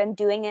if you've been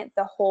doing it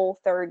the whole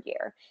third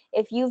year.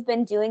 If you've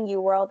been doing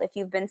UWorld, if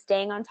you've been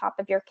staying on top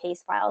of your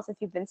case files, if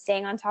you've been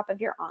staying on top of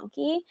your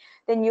Anki,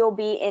 then you'll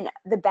be in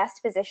the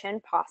best position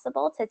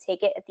possible to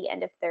take it at the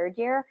end of third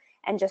year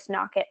and just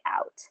knock it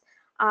out.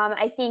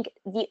 I think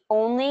the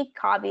only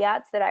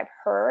caveats that I've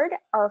heard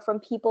are from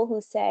people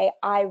who say,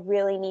 I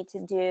really need to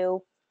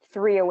do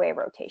 3 away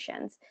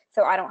rotations,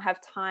 so I don't have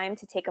time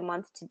to take a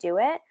month to do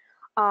it.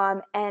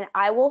 And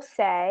I will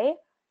say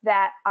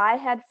that I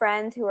had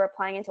friends who were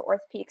applying into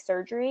orthopedic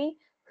surgery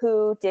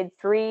who did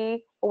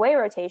 3 away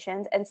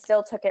rotations and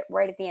still took it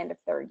right at the end of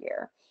third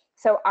year.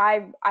 So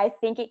I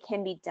think it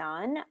can be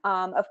done.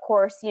 Of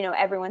course, you know,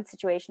 everyone's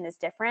situation is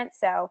different.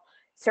 So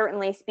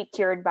certainly speak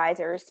to your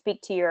advisors,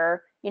 speak to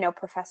your, you know,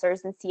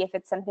 professors, and see if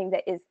it's something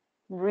that is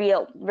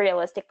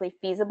realistically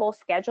feasible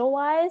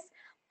schedule-wise.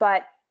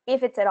 But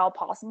if it's at all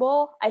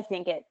possible, I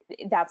think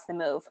that's the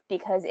move,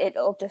 because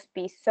it'll just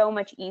be so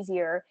much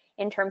easier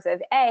in terms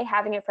of A,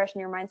 having it fresh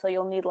in your mind so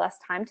you'll need less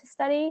time to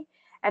study,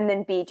 and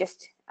then B,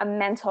 just a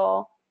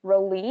mental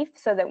relief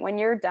so that when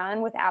you're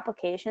done with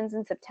applications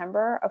in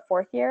September of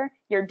fourth year,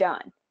 you're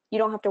done. You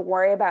don't have to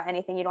worry about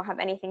anything. You don't have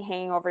anything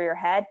hanging over your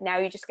head. Now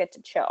you just get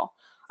to chill.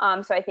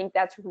 So I think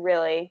that's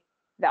really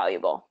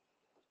valuable.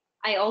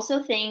 I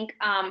also think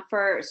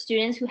for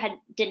students who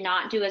did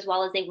not do as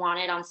well as they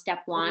wanted on step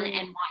 1 and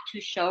want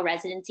to show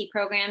residency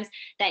programs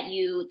that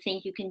you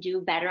think you can do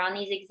better on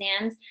these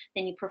exams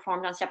than you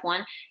performed on step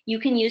 1,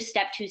 you can use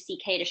step 2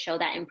 CK to show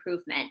that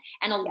improvement.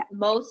 And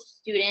most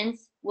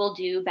students will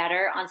do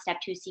better on step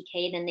 2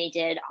 CK than they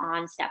did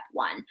on step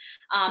 1.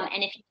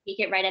 And if you take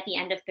it right at the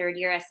end of third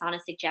year, as Sana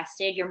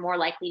suggested, you're more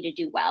likely to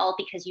do well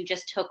because you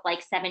just took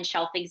like 7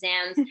 shelf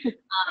exams.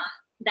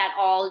 That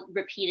all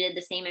repeated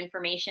the same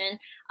information.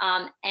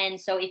 And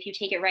so if you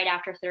take it right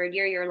after third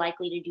year, you're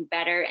likely to do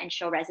better and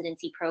show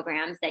residency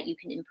programs that you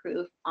can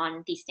improve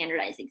on these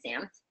standardized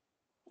exams.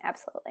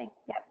 Absolutely.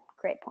 Yep.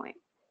 Great point.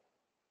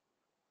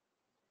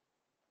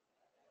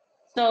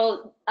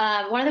 So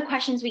one of the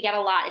questions we get a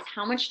lot is,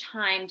 how much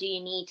time do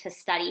you need to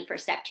study for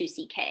step 2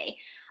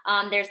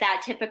 CK? There's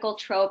that typical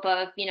trope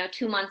of, you know,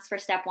 2 months for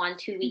step 1,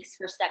 2 weeks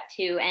for step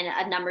 2, and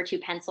a number 2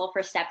 pencil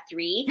for step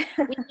 3.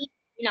 We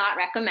do not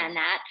recommend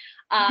that.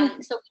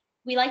 So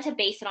we like to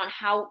base it on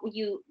how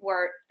you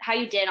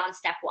did on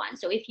step 1.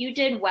 So if you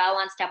did well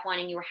on step 1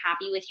 and you were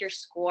happy with your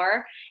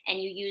score and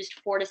you used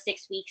 4 to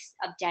 6 weeks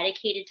of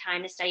dedicated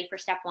time to study for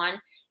step 1,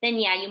 then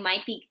yeah, you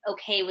might be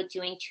okay with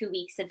doing 2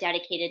 weeks of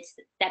dedicated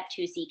step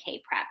 2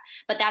 CK prep.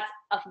 But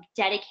that's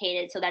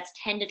dedicated, so that's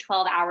 10 to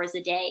 12 hours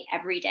a day,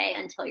 every day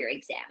until your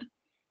exam.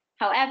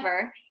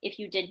 However, if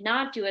you did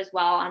not do as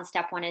well on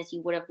step 1 as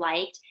you would have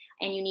liked,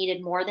 and you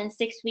needed more than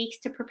 6 weeks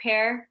to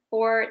prepare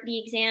for the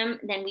exam,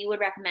 then we would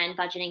recommend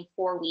budgeting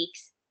 4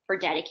 weeks for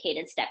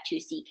dedicated step 2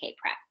 CK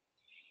prep.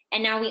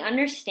 And now we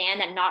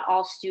understand that not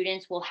all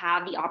students will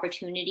have the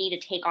opportunity to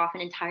take off an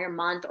entire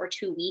month or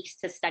 2 weeks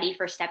to study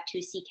for step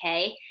 2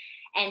 CK.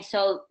 And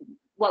so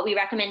what we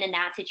recommend in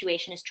that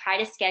situation is try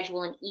to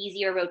schedule an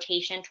easier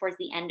rotation towards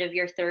the end of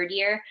your third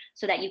year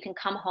so that you can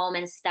come home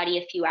and study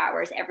a few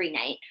hours every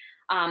night.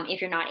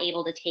 If you're not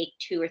able to take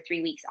 2 or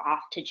 3 weeks off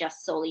to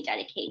just solely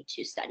dedicate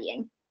to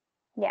studying.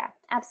 Yeah,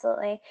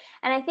 absolutely.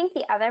 And I think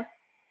the other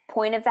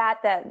point of that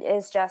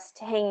is just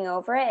hanging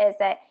over it is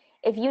that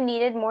if you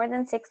needed more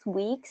than 6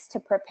 weeks to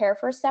prepare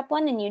for step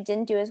 1 and you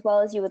didn't do as well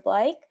as you would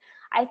like,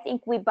 I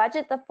think we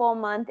budget the full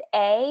month,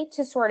 A,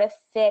 to sort of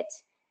fit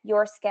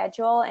your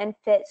schedule and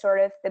fit sort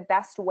of the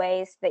best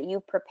ways that you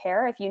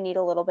prepare if you need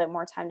a little bit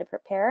more time to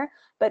prepare,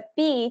 but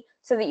B,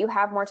 so that you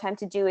have more time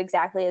to do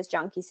exactly as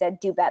Junkie said,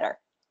 do better.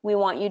 We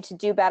want you to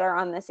do better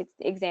on this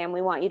exam.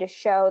 We want you to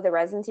show the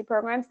residency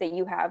programs that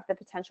you have the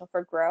potential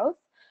for growth.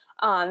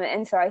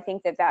 And so I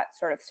think that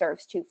sort of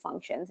serves 2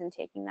 functions in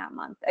taking that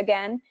month,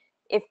 again,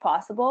 if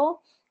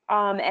possible.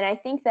 And I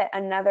think that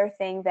another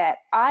thing that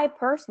I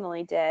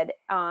personally did,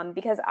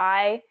 because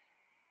I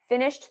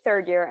finished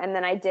third year and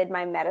then I did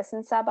my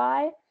medicine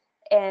sub-I,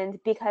 and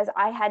because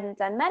I hadn't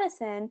done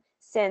medicine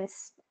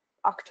since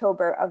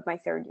October of my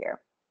third year.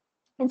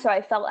 And so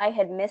I felt I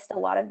had missed a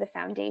lot of the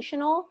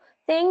foundational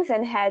things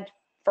and had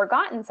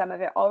forgotten some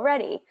of it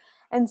already.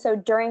 And so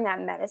during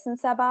that medicine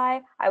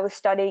sub-I was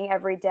studying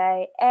every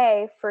day,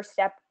 A, for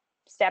step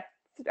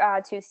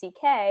 2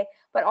 CK,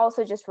 but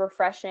also just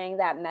refreshing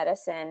that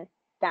medicine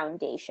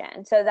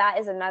foundation. So that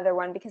is another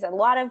one, because a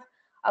lot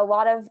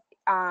of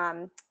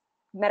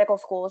medical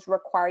schools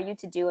require you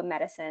to do a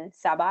medicine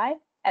sub-I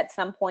at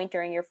some point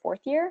during your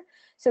fourth year.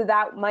 So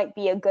that might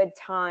be a good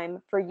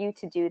time for you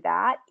to do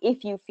that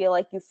if you feel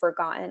like you've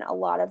forgotten a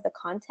lot of the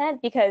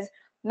content, because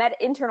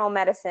internal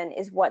medicine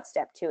is what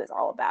step 2 is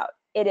all about.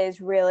 It is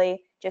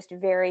really just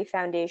very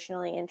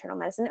foundationally internal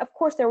medicine. Of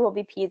course, there will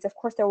be peds, of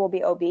course, there will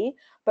be OB,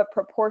 but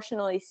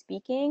proportionally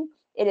speaking,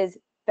 it is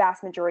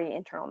vast majority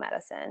internal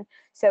medicine.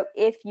 So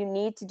if you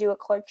need to do a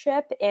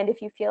clerkship, and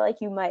if you feel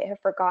like you might have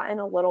forgotten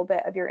a little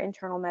bit of your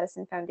internal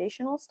medicine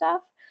foundational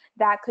stuff,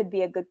 that could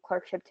be a good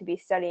clerkship to be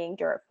studying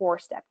for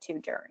step 2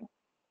 during.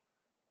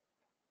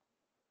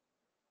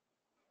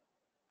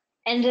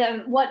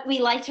 And what we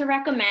like to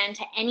recommend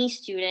to any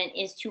student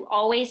is to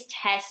always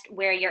test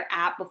where you're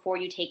at before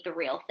you take the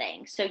real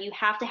thing. So you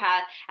have to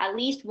have at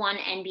least one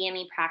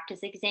NBME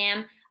practice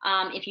exam.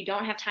 If you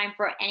don't have time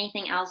for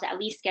anything else, at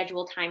least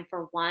schedule time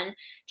for one,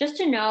 just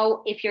to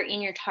know if you're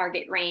in your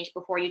target range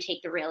before you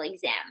take the real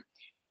exam.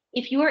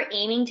 If you are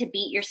aiming to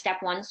beat your step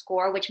 1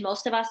 score, which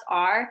most of us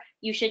are,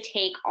 you should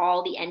take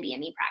all the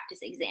NBME practice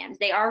exams.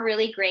 They are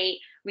really great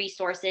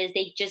resources.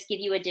 They just give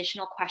you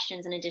additional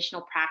questions and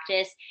additional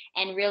practice,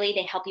 and really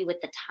they help you with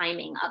the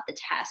timing of the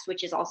test,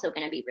 which is also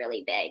going to be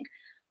really big.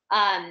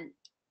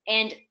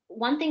 And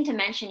one thing to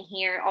mention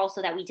here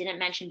also that we didn't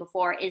mention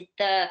before is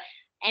the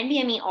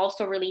NBME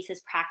also releases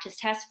practice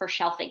tests for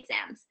shelf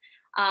exams.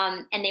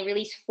 And they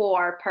release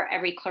 4 per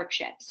every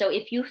clerkship. So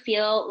if you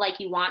feel like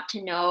you want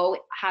to know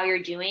how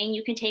you're doing,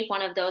 you can take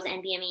one of those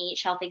NBME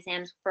shelf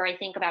exams for, I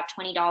think, about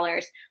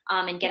 $20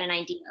 and get an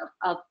idea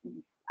of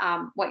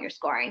what you're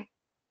scoring.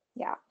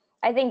 Yeah,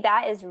 I think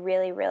that is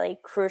really, really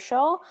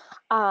crucial.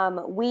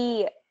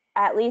 We,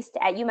 at least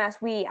at UMass,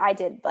 I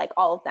did like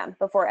all of them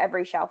before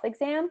every shelf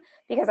exam,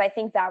 because I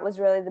think that was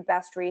really the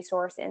best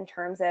resource in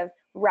terms of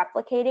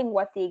replicating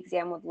what the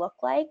exam would look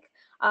like.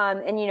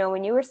 And you know,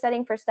 when you were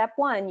studying for step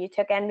 1, you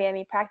took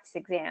NBME practice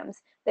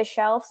exams. The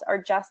shelves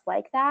are just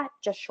like that,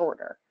 just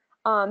shorter.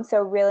 So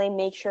really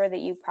make sure that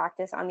you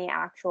practice on the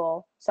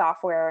actual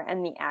software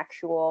and the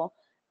actual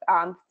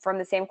from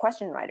the same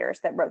question writers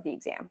that wrote the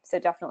exam. So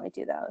definitely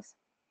do those.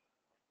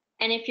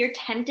 And if you're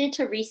tempted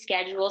to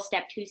reschedule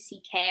step 2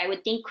 CK, I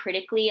would think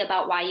critically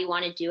about why you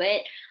want to do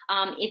it.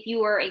 If you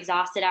were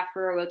exhausted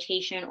after a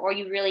rotation, or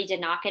you really did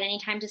not get any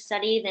time to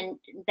study,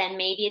 then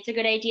maybe it's a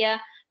good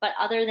idea. But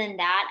other than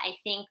that, I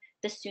think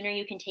the sooner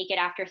you can take it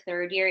after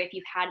 3rd year, if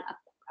you've had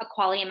a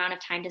quality amount of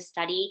time to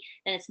study,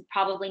 then it's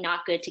probably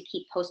not good to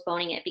keep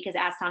postponing it, because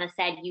as Sana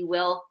said, you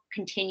will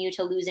continue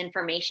to lose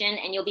information,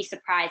 and you'll be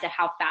surprised at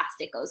how fast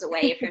it goes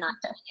away if you're not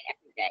doing it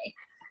every day.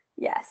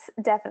 Yes,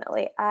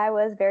 definitely. I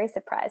was very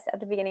surprised at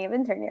the beginning of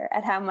intern year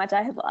at how much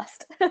I had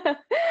lost.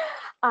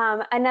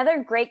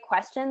 Another great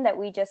question that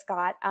we just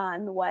got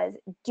was,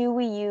 do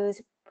we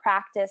use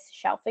practice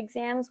shelf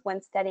exams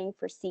when studying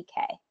for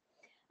CK?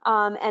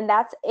 And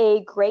that's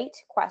a great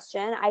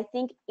question. I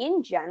think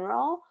in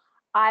general,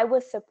 I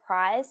was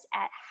surprised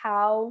at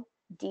how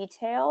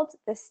detailed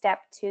the step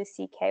 2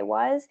 CK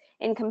was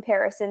in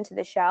comparison to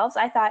the shelves.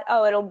 I thought,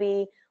 oh, it'll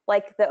be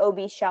like the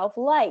OB shelf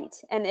light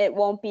and it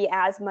won't be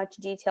as much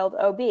detailed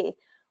OB,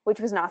 which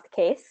was not the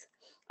case.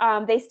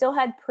 They still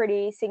had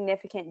pretty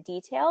significant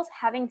details.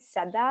 Having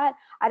said that,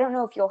 I don't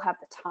know if you'll have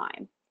the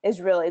time is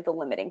really the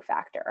limiting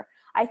factor.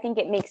 I think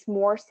it makes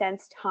more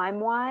sense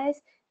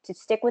time-wise to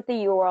stick with the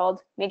UWorld,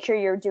 make sure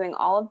you're doing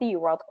all of the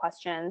UWorld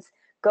questions,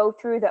 go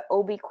through the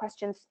OB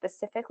questions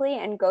specifically,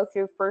 and go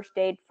through first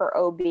aid for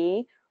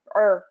OB,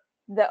 or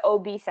the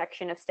OB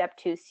section of step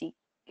 2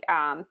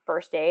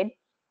 first aid,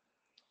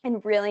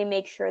 and really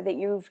make sure that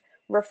you've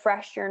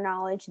refreshed your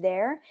knowledge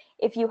there.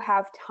 If you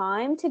have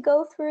time to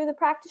go through the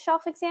practice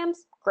shelf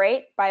exams,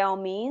 great, by all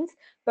means,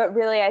 but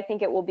really I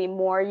think it will be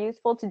more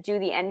useful to do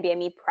the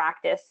NBME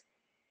practice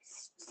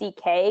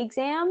CK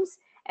exams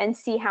and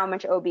see how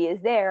much OB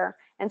is there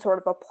and sort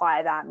of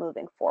apply that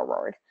moving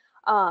forward.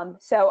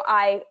 So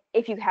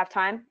if you have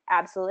time,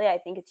 absolutely, I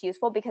think it's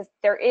useful because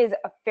there is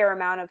a fair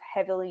amount of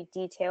heavily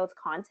detailed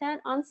content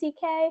on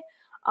CK.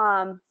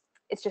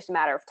 It's just a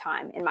matter of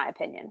time, in my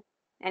opinion.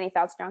 Any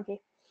thoughts,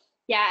 Donkey?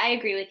 Yeah, I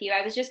agree with you.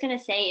 I was just going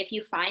to say, if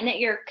you find that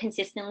you're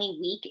consistently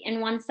weak in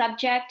one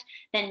subject,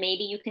 then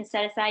maybe you can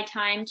set aside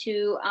time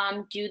to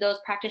do those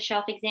practice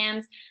shelf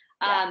exams.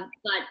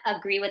 But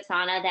agree with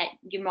Sana that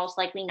you're most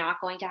likely not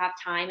going to have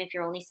time if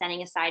you're only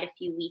setting aside a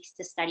few weeks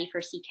to study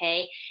for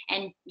CK.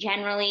 And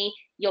generally,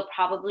 you'll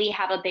probably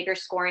have a bigger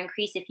score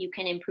increase if you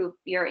can improve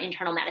your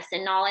internal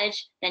medicine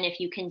knowledge than if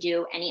you can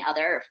do any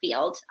other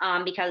field,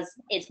 because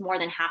it's more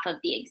than half of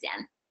the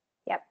exam.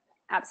 Yep,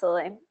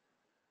 absolutely.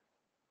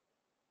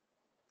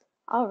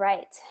 All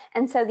right,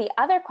 and so the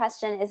other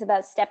question is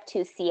about step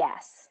 2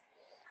 CS.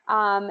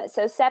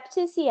 So step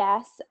 2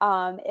 CS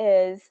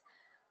is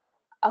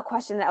a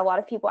question that a lot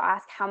of people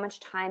ask, how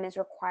much time is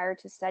required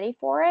to study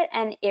for it,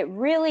 and it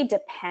really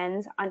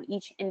depends on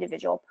each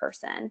individual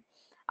person.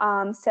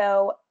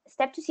 So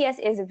step 2 CS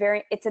is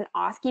it's an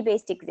OSCE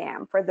based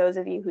exam for those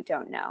of you who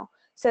don't know.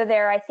 So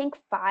there are, I think,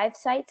 5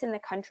 sites in the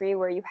country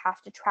where you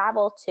have to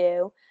travel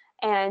to,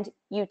 and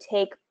you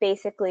take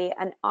basically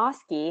an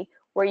OSCE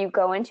where you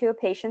go into a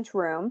patient's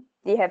room,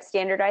 you have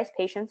standardized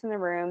patients in the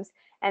rooms,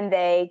 and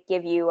they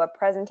give you a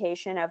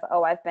presentation of,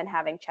 oh, I've been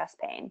having chest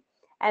pain.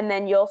 And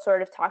then you'll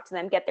sort of talk to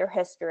them, get their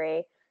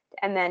history,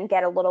 and then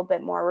get a little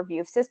bit more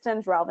review of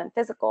systems, relevant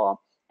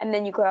physical. And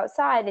then you go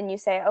outside and you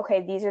say,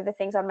 okay, these are the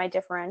things on my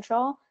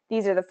differential.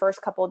 These are the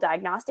first couple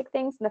diagnostic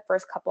things and the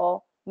first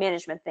couple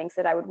management things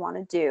that I would want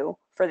to do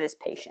for this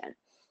patient.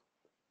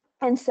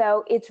 And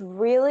so it's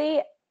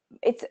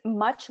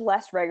much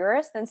less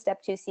rigorous than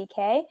step 2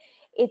 CK.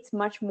 It's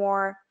much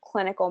more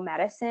clinical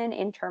medicine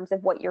in terms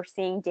of what you're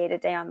seeing day to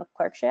day on the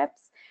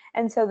clerkships.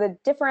 And so the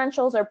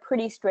differentials are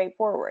pretty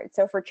straightforward.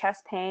 So for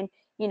chest pain,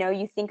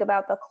 you think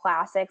about the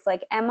classics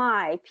like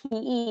MI,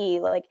 PE,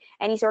 like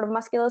any sort of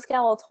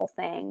musculoskeletal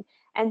thing.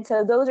 And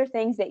so those are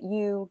things that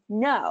you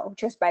know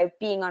just by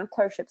being on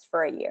clerkships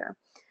for a year.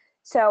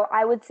 So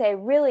I would say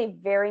really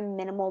very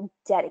minimal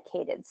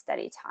dedicated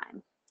study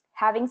time.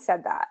 Having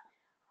said that,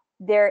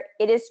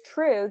 it is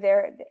true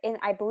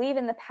I believe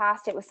in the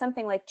past it was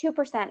something like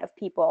 2% of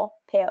people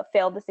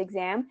failed this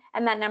exam,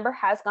 and that number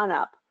has gone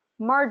up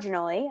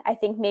marginally. I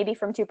think maybe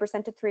from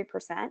 2% to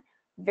 3%,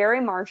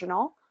 very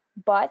marginal,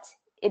 but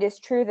it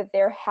is true that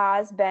there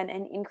has been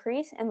an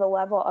increase in the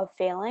level of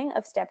failing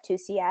of step 2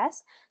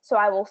 CS. So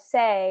I will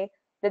say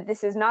that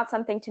this is not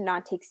something to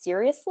not take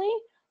seriously.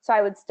 So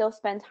I would still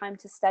spend time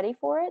to study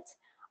for it.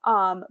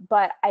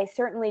 But I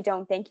certainly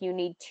don't think you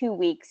need 2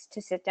 weeks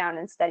to sit down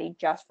and study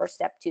just for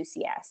step 2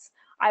 CS.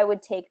 I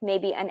would take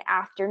maybe an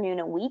afternoon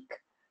a week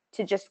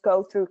to just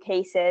go through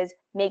cases,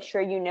 make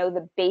sure you know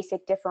the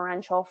basic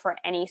differential for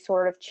any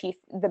sort of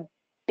the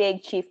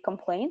big chief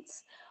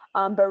complaints,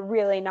 but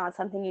really not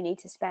something you need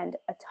to spend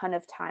a ton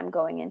of time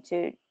going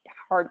into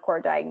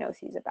hardcore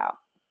diagnoses about.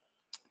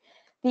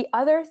 The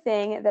other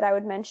thing that I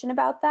would mention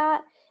about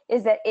that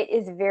is that it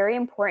is very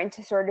important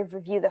to sort of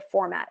review the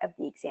format of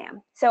the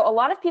exam. So a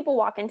lot of people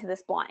walk into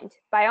this blind.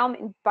 By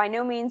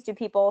no means do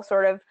people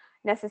sort of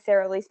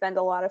necessarily spend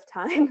a lot of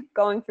time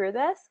going through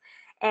this.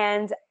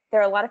 And there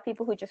are a lot of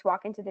people who just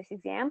walk into this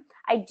exam.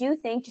 I do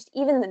think just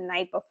even the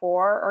night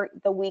before or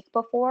the week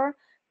before,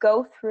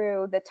 go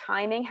through the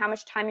timing, how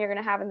much time you're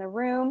going to have in the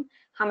room,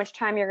 how much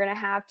time you're going to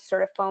have to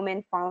sort of foam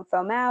in,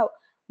 foam out,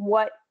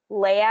 what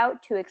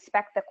layout to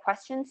expect the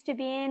questions to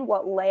be in,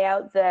 what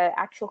layout the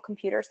actual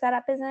computer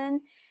setup is in,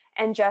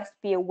 and just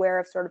be aware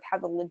of sort of how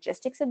the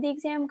logistics of the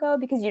exam go,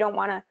 because you don't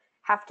want to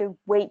have to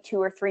wait 2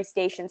 or 3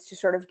 stations to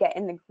sort of get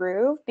in the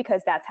groove,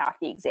 because that's half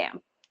the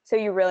exam. So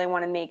you really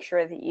want to make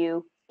sure that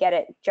you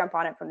jump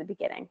on it from the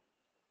beginning.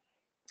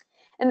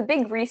 And the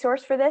big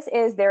resource for this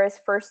is there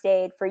is first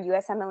aid for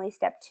USMLE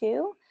Step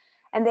 2,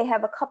 and they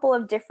have a couple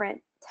of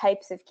different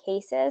types of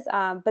cases,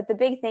 but the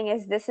big thing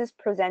is this is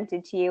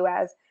presented to you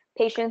as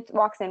patient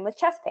walks in with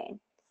chest pain.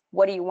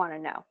 What do you want to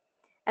know?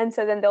 And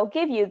so then they'll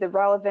give you the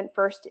relevant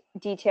first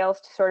details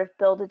to sort of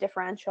build a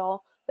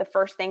differential, the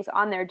first things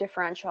on their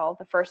differential,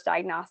 the first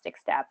diagnostic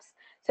steps.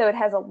 So it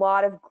has a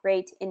lot of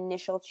great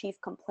initial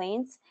chief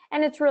complaints,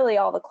 and it's really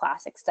all the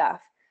classic stuff: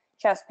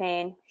 chest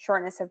pain,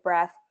 shortness of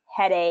breath,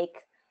 headache,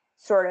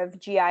 sort of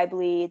GI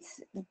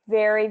bleeds,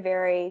 very,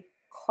 very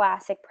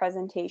classic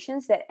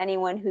presentations that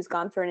anyone who's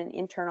gone through an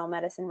internal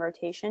medicine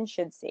rotation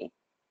should see.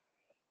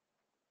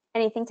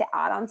 Anything to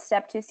add on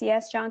step 2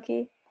 CS,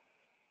 Jonki?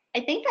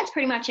 I think that's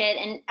pretty much it.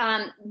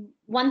 And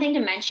one thing to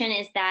mention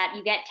is that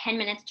you get 10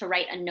 minutes to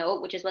write a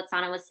note, which is what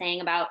Sana was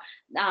saying about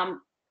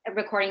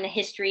recording the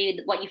history,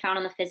 what you found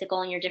on the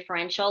physical and your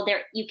differential.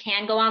 There, you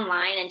can go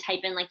online and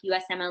type in like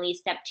USMLE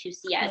Step 2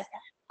 CS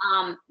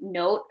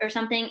note or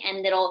something,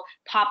 and it'll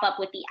pop up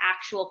with the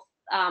actual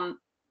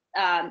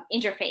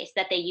interface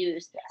that they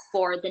use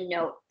for the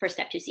note for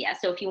Step 2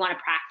 CS. So if you want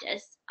to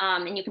practice,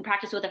 and you can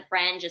practice with a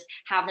friend, just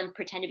have them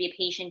pretend to be a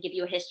patient, give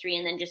you a history,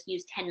 and then just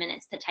use 10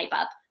 minutes to type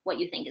up what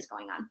you think is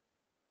going on.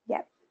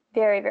 Yep,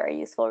 very, very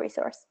useful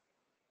resource.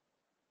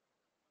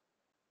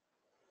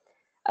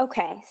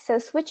 Okay, so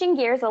switching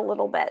gears a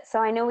little bit. So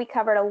I know we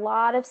covered a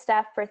lot of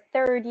stuff for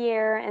third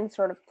year and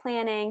sort of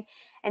planning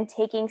and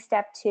taking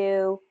Step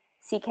 2,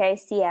 CK,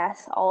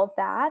 CS, all of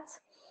that.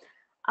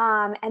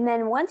 And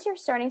then once you're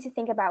starting to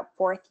think about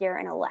fourth year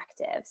and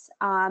electives,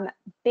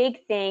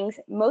 big things,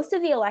 most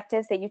of the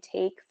electives that you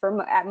take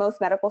at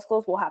most medical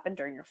schools will happen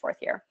during your fourth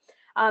year.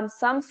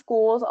 Some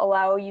schools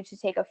allow you to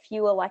take a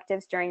few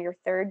electives during your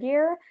third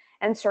year,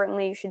 and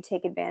certainly you should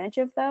take advantage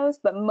of those,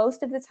 but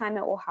most of the time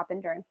it will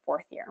happen during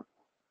fourth year.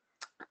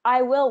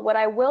 What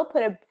I will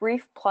put a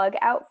brief plug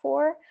out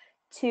for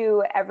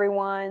to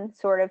everyone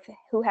sort of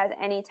who has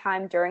any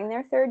time during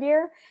their third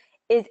year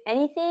is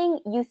anything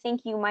you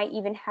think you might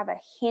even have a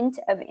hint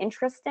of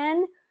interest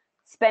in,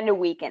 spend a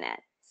week in it.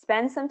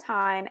 Spend some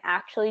time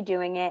actually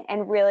doing it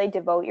and really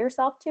devote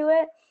yourself to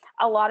it.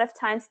 A lot of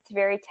times it's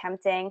very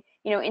tempting.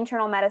 You know,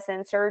 internal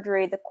medicine,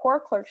 surgery, the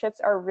core clerkships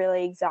are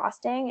really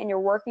exhausting and you're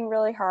working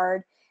really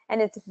hard, and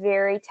it's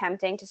very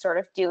tempting to sort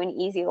of do an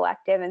easy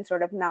elective and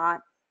sort of not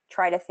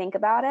try to think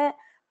about it.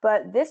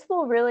 But this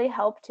will really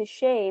help to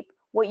shape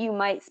what you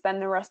might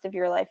spend the rest of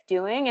your life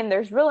doing. And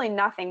there's really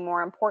nothing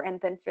more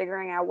important than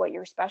figuring out what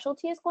your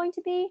specialty is going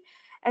to be.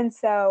 And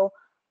so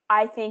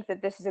I think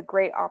that this is a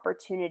great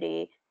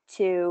opportunity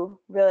to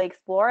really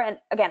explore. And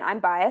again, I'm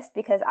biased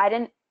because I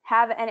didn't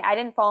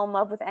fall in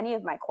love with any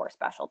of my core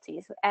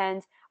specialties.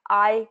 And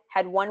I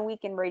had 1 week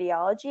in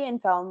radiology and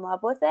fell in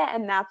love with it.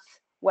 And that's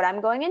what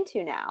I'm going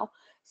into now.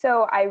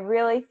 So I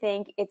really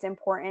think it's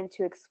important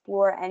to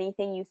explore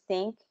anything you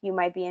think you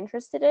might be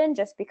interested in,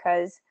 just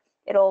because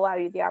it'll allow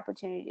you the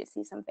opportunity to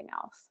see something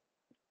else.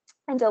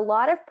 And a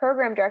lot of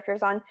program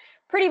directors, on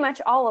pretty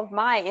much all of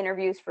my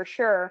interviews for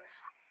sure,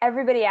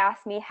 everybody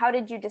asked me, how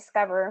did you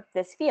discover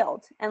this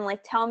field? And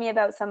like, tell me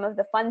about some of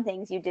the fun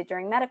things you did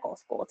during medical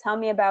school. Tell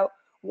me about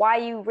why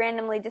you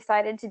randomly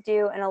decided to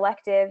do an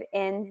elective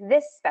in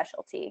this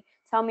specialty.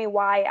 Tell me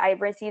why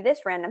I see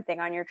this random thing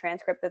on your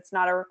transcript that's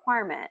not a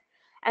requirement.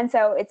 And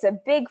so it's a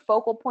big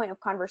focal point of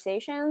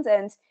conversations,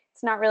 and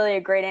it's not really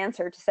a great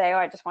answer to say, oh,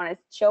 I just want to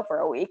chill for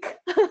a week.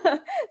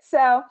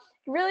 So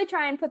really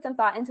try and put some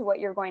thought into what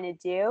you're going to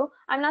do.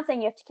 I'm not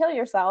saying you have to kill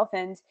yourself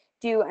and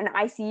do an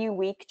ICU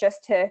week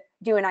just to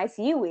do an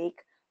ICU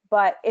week,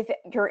 but if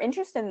you're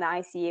interested in the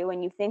ICU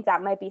and you think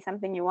that might be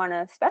something you want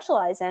to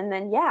specialize in,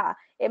 then yeah,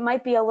 it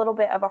might be a little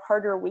bit of a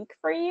harder week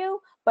for you,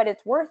 but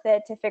it's worth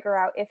it to figure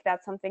out if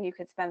that's something you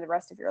could spend the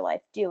rest of your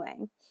life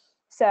doing.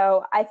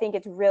 So I think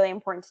it's really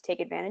important to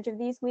take advantage of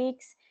these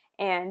weeks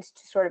and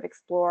to sort of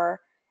explore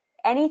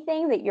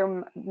anything that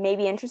you're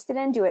maybe interested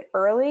in, do it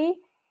early,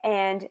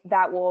 and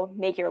that will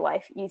make your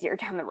life easier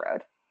down the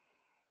road.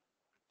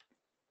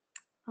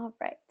 All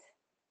right.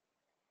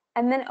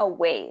 And then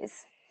aways.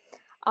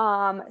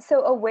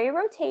 So away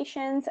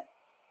rotations,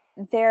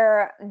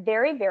 they're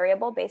very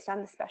variable based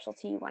on the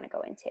specialty you want to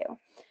go into.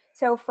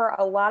 So for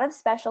a lot of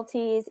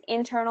specialties,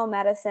 internal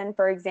medicine,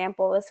 for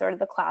example, is sort of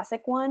the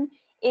classic one.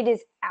 It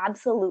is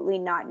absolutely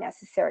not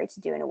necessary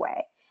to do an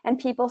away. And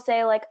people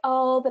say like,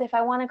 oh, but if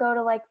I want to go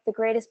to like the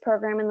greatest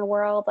program in the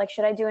world, like,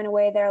 should I do an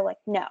away there? Like,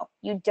 no,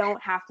 you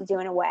don't have to do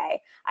an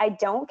away. I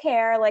don't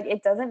care. Like,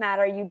 it doesn't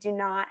matter. You do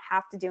not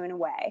have to do an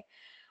away.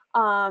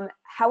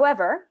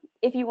 However,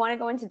 if you want to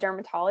go into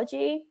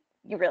dermatology,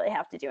 you really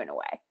have to do an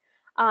away.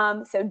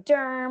 So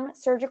derm,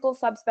 surgical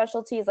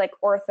subspecialties like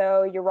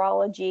ortho,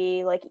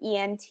 urology, like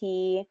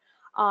ENT,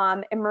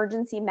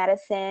 emergency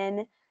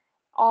medicine,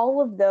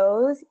 all of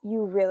those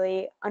you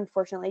really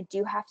unfortunately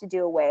do have to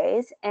do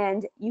aways,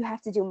 and you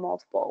have to do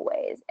multiple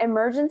aways.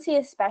 Emergency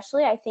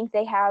especially, I think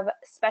they have a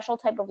special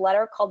type of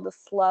letter called the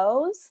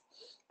SLOES.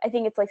 I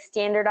think it's like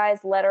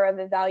standardized letter of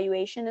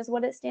evaluation is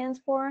what it stands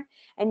for,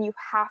 and you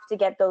have to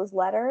get those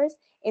letters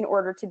in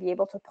order to be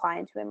able to apply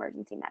into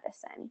emergency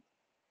medicine.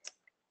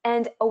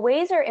 And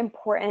aways are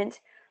important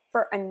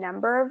for a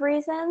number of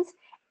reasons.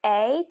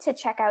 A, to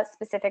check out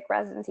specific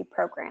residency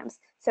programs.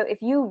 So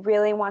if you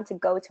really want to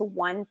go to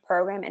one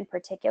program in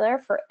particular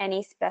for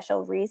any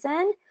special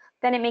reason,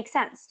 then it makes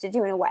sense to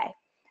do an away.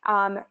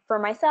 For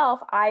myself,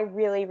 I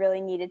really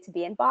needed to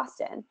be in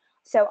Boston.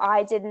 So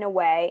I did an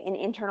away in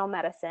internal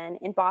medicine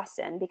in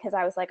Boston because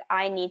I was like,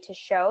 I need to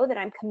show that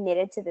I'm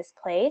committed to this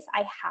place.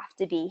 I have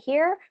to be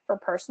here for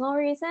personal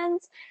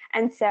reasons.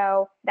 And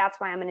so that's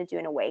why I'm going to do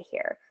an away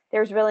here.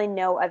 There's really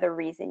no other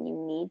reason you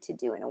need to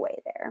do an away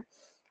there.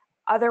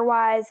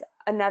 Otherwise,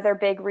 another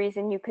big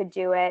reason you could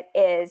do it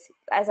is,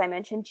 as I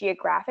mentioned,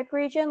 geographic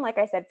region. Like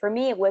I said, for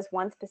me, it was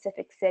one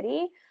specific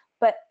city,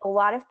 but a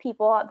lot of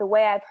people, the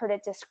way I've heard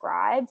it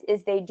described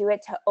is they do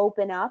it to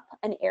open up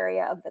an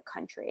area of the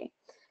country.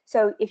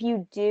 So if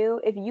you've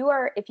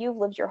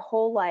lived your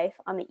whole life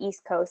on the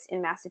East Coast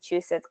in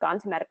Massachusetts,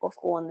 gone to medical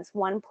school in this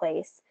one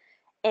place,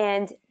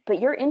 but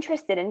you're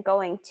interested in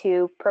going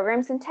to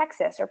programs in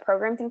Texas or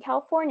programs in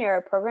California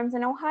or programs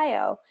in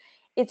Ohio,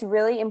 it's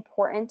really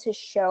important to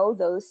show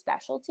those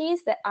specialties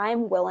that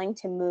I'm willing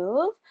to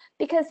move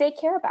because they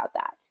care about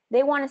that.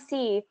 They want to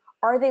see,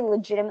 are they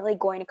legitimately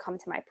going to come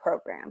to my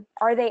program?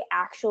 Are they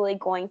actually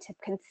going to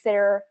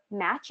consider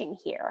matching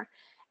here?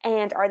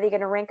 And are they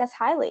going to rank us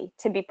highly,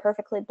 to be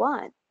perfectly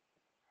blunt?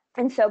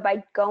 And so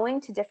by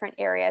going to different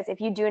areas, if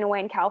you do an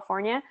away in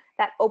California,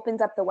 that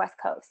opens up the West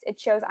Coast. It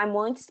shows I'm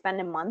willing to spend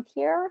a month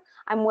here.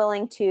 I'm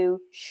willing to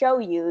show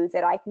you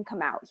that I can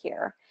come out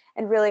here,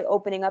 and really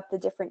opening up the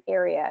different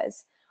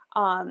areas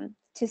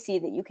to see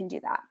that you can do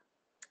that.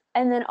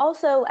 And then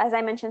also, as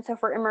I mentioned, so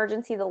for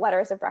emergency, the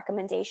letters of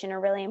recommendation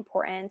are really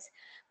important.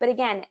 But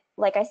again,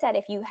 like I said,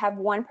 if you have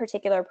one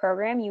particular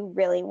program you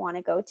really want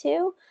to go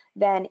to,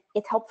 then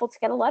it's helpful to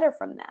get a letter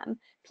from them.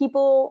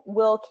 People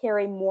will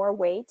carry more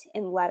weight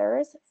in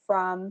letters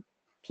from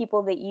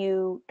people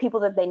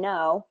that they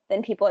know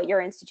than people at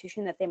your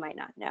institution that they might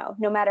not know.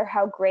 No matter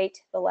how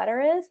great the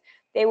letter is,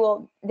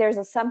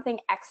 there's something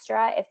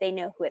extra if they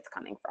know who it's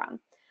coming from.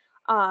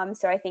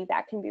 So I think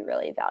that can be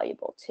really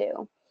valuable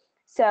too.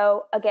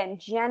 So again,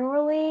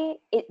 generally,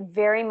 it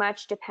very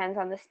much depends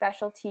on the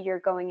specialty you're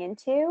going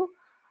into.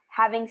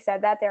 Having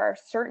said that, there are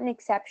certain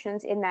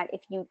exceptions in that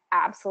if you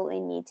absolutely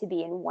need to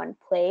be in one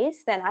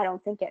place, then I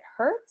don't think it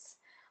hurts.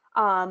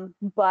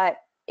 But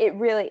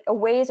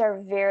aways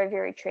are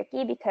very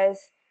tricky because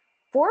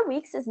 4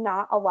 weeks is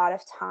not a lot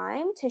of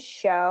time to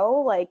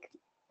show like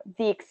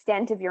the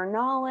extent of your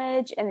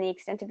knowledge and the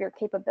extent of your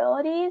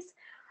capabilities.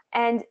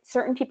 And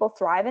certain people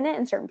thrive in it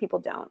and certain people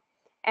don't.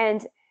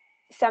 And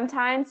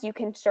sometimes you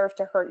can serve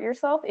to hurt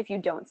yourself if you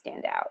don't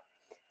stand out.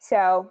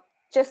 So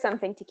just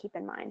something to keep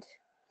in mind.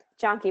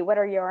 Janki, what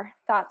are your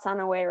thoughts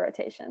on away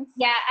rotations?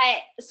 Yeah,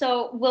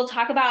 so we'll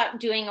talk about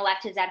doing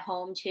electives at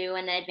home too,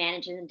 and the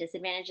advantages and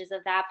disadvantages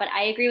of that. But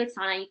I agree with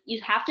Sana. You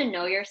have to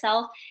know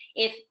yourself.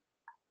 If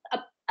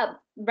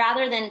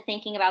rather than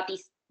thinking about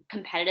these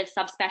competitive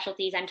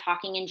subspecialties, I'm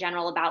talking in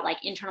general about like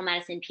internal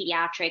medicine,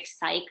 pediatrics,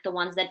 psych, the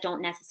ones that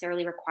don't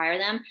necessarily require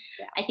them.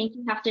 Yeah. I think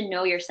you have to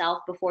know yourself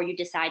before you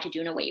decide to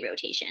do an away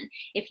rotation.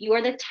 If you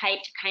are the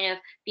type to kind of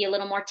be a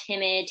little more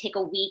timid, take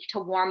a week to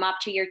warm up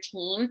to your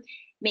team,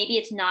 maybe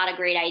it's not a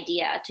great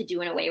idea to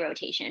do an away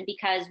rotation,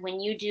 because when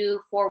you do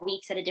 4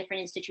 weeks at a different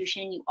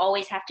institution, you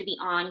always have to be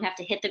on, you have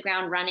to hit the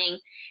ground running,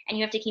 and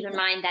you have to keep in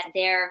mind that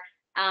their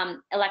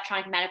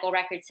electronic medical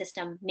record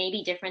system may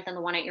be different than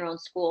the one at your own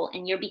school,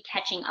 and you'll be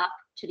catching up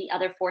to the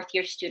other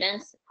fourth-year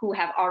students who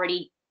have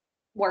already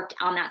worked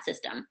on that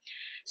system.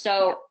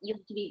 So you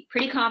have to be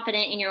pretty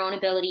confident in your own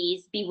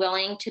abilities, be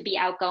willing to be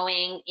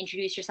outgoing,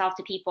 introduce yourself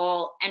to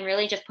people, and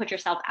really just put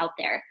yourself out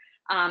there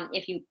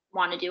if you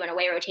want to do an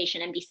away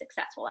rotation and be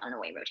successful on an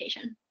away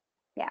rotation.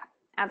 Yeah,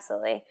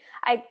 absolutely.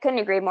 I couldn't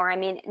agree more. I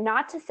mean,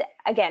 not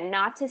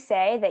to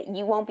say that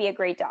you won't be a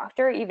great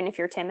doctor, even if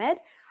you're timid.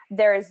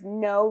 There is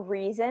no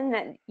reason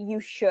that you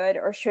should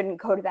or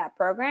shouldn't go to that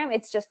program.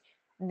 It's just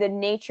the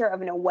nature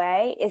of an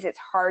away is it's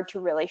hard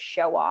to really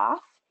show off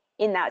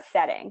in that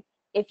setting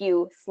if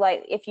you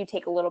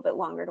take a little bit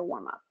longer to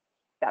warm up.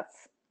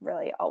 That's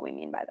really all we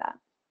mean by that.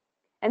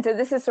 And so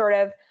this is sort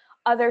of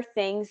other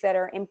things that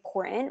are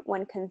important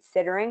when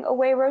considering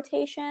away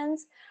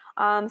rotations.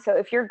 So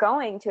if you're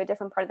going to a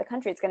different part of the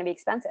country, it's going to be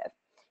expensive.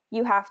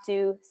 You have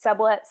to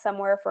sublet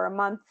somewhere for a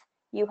month.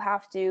 You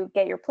have to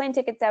get your plane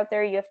tickets out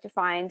there. You have to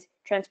find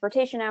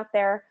transportation out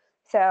there.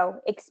 So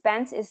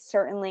expense is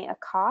certainly a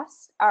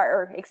cost,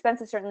 or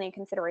expense is certainly a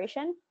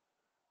consideration.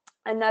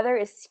 Another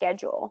is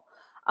schedule.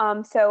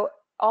 So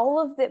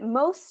all of the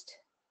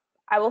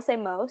I will say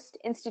most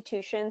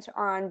institutions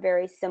are on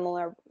very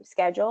similar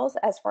schedules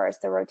as far as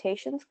the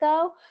rotations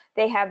go.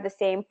 They have the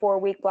same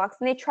 4-week blocks,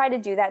 and they try to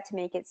do that to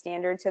make it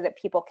standard so that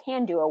people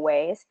can do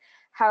aways.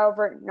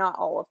 However, not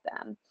all of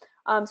them.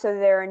 So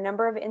there are a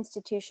number of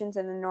institutions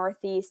in the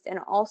Northeast and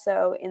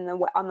also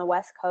on the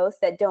West Coast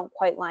that don't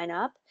quite line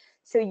up.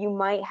 So you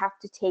might have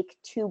to take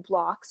 2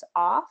 blocks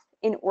off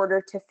in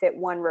order to fit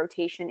 1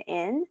 rotation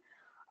in,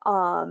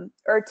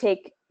 or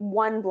take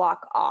 1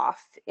 block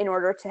off in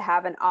order to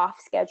have an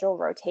off-schedule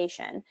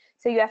rotation.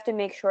 So you have to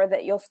make sure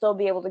that you'll still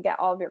be able to get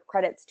all of your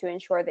credits to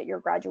ensure that your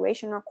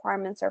graduation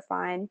requirements are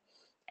fine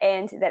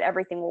and that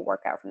everything will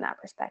work out from that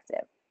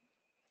perspective.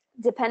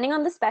 Depending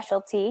on the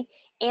specialty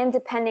and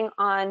depending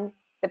on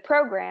the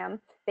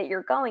program that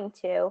you're going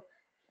to,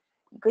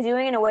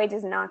 doing an away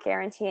does not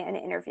guarantee an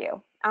interview.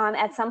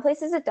 At some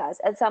places it does.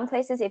 At some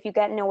places, if you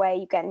get an away,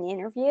 you get an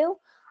interview,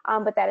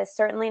 but that is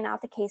certainly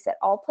not the case at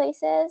all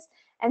places.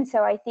 And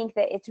so I think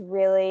that it's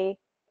really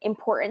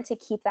important to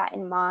keep that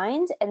in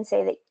mind and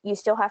say that you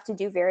still have to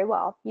do very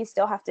well. You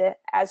still have to,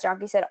 as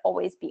Jonky said,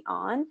 always be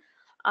on,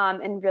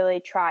 and really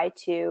try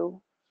to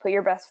put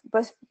your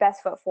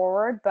best foot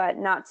forward, but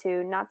not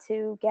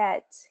to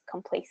get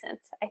complacent,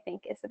 I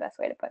think is the best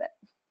way to put it.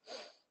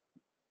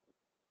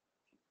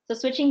 So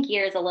switching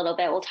gears a little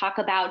bit, we'll talk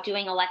about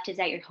doing electives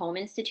at your home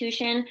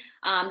institution.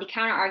 The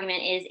counter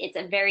argument is it's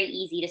very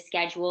easy to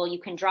schedule. You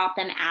can drop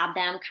them, add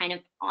them kind of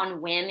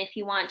on whim if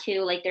you want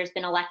to. Like there's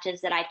been electives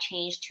that I've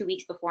changed 2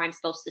 weeks before I'm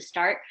supposed to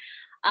start.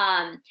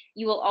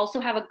 You will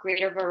also have a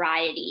greater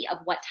variety of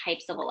what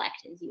types of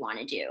electives you want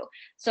to do.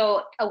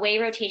 So away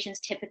rotations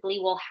typically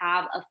will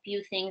have a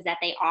few things that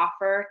they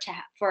offer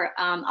for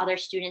other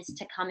students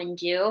to come and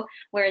do,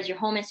 whereas your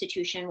home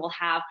institution will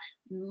have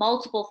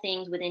multiple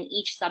things within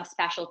each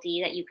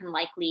subspecialty that you can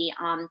likely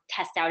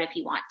test out if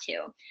you want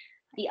to.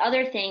 The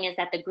other thing is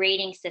that the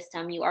grading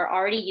system, you are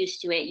already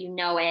used to it, you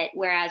know it,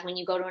 whereas when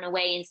you go to an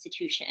away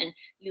institution,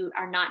 you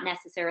are not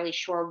necessarily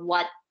sure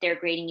what they're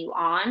grading you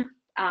on.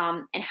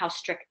 And how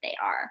strict they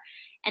are.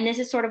 And this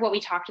is sort of what we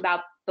talked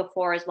about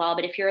before as well,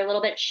 but if you're a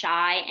little bit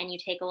shy and you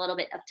take a little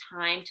bit of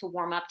time to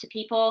warm up to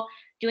people,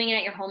 doing it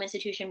at your home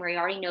institution where you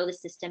already know the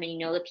system and you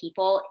know the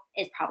people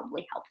is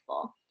probably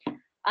helpful.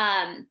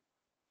 And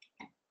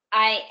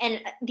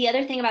the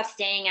other thing about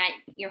staying at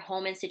your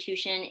home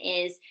institution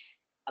is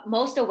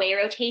most away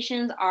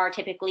rotations are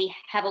typically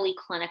heavily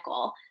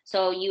clinical.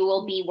 So you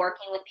will be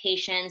working with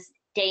patients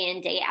day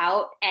in, day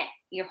out. At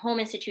your home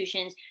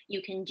institutions,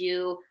 you can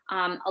do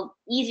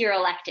easier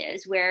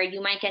electives where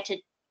you might get to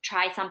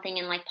try something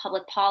in like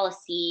public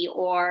policy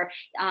or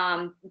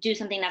do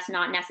something that's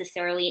not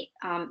necessarily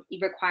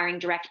requiring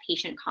direct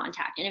patient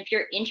contact. And if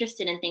you're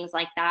interested in things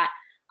like that,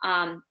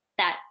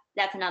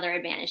 that's another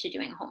advantage to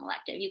doing a home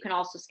elective. You can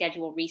also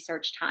schedule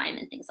research time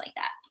and things like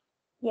that.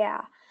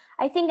 Yeah,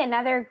 I think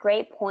another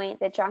great point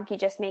that Jonky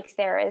just makes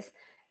there is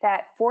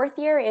that 4th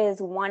year is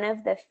one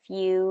of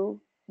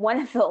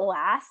the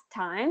last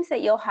times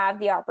that you'll have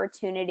the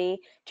opportunity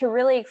to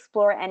really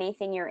explore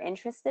anything you're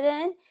interested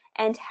in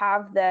and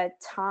have the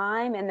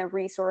time and the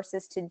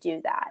resources to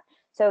do that.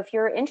 So if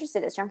you're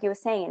interested, as Jonky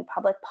was saying, in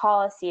public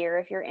policy, or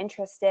if you're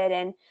interested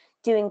in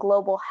doing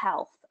global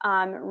health,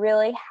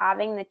 really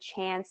having the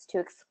chance to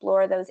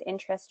explore those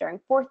interests during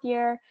 4th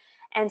year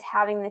and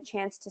having the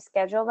chance to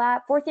schedule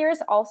that. 4th year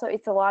is also,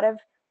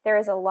 there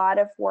is a lot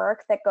of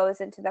work that goes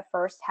into the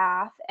first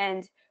half,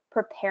 and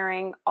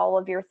preparing all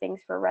of your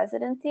things for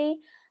residency,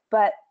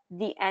 but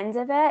the end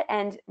of it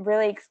and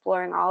really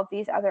exploring all of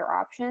these other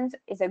options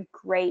is a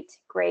great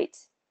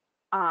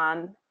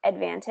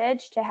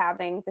advantage to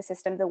having the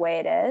system the way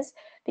it is,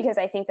 because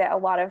I think that a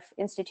lot of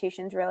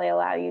institutions really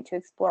allow you to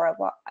explore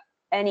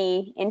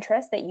any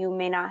interest that you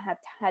may not have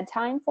had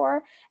time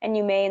for, and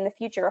you may in the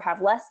future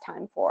have less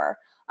time for.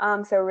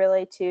 So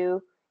really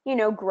to,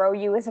 grow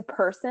you as a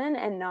person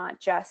and not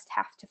just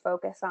have to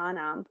focus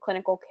on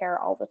clinical care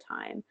all the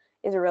time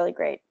is a really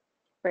great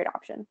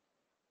option.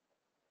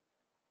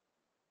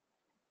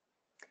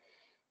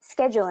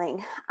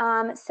 Scheduling.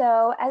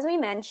 So as we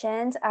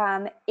mentioned,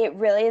 it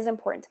really is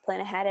important to plan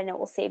ahead, and it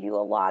will save you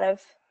a lot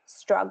of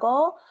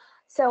struggle.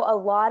 So a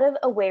lot of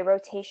away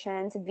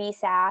rotations,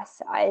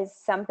 VSAS is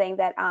something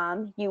that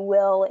you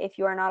will, if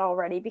you are not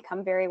already,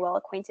 become very well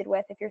acquainted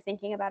with if you're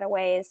thinking about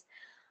aways,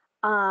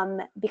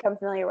 become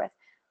familiar with.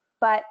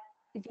 But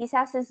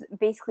VSAS is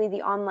basically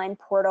the online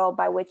portal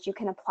by which you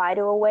can apply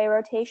to away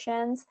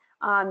rotations.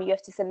 You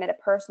have to submit a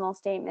personal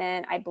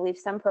statement. I believe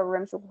some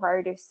programs require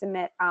you to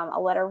submit a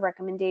letter of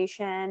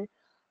recommendation.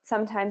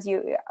 Sometimes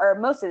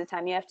most of the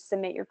time, you have to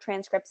submit your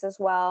transcripts as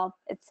well,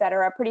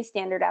 etc. Pretty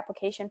standard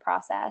application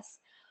process.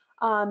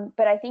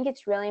 But I think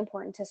it's really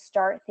important to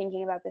start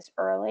thinking about this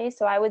early.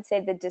 So I would say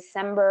the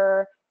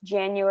December,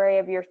 January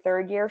of your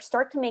third year,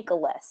 start to make a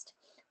list.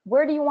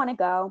 Where do you want to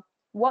go?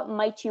 What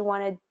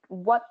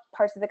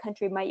parts of the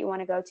country might you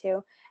want to go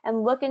to?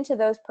 And look into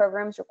those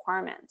programs'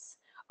 requirements.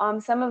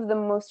 Some of the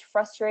most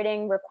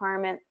frustrating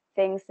requirement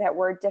things that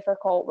were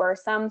difficult were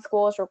some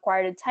schools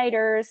required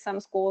titers, some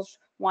schools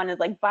wanted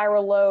like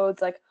viral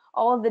loads, like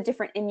all of the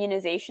different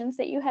immunizations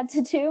that you had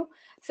to do.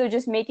 So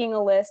just making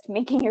a list,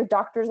 making your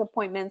doctor's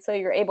appointment so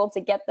you're able to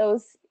get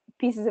those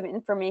pieces of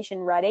information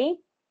ready,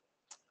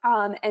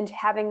 and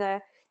having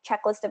a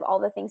checklist of all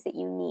the things that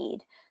you need.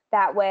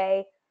 That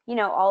way,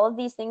 all of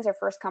these things are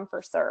first come,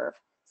 first serve.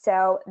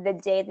 So the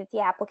day that the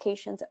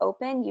application's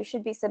open, you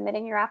should be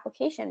submitting your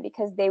application,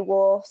 because they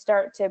will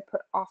start to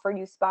offer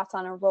you spots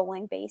on a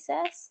rolling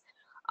basis.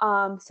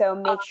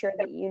 So make sure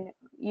that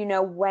you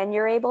know when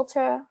you're able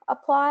to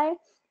apply,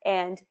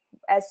 and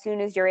as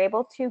soon as you're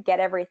able to, get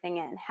everything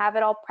in. Have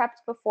it all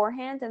prepped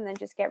beforehand, and then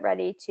just get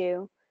ready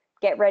to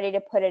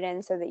put it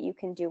in so that you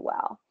can do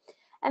well.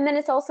 And then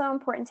it's also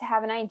important to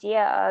have an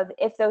idea of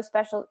if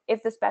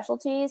the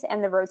specialties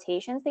and the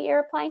rotations that you're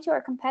applying to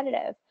are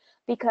competitive,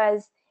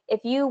 because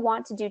if you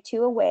want to do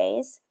 2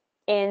 aways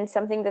in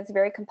something that's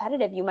very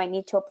competitive, you might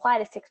need to apply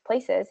to 6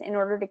 places in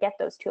order to get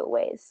those 2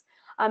 aways.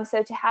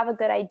 So to have a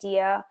good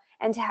idea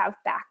and to have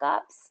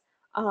backups,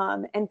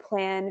 and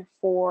plan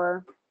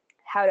for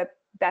how to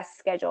best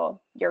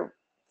schedule your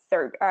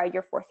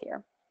 4th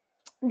year.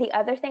 The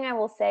other thing I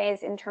will say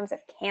is in terms of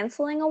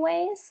canceling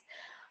aways,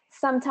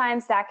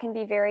 sometimes that can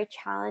be very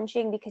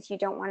challenging because you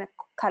don't want to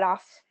cut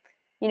off,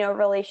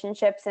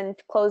 relationships and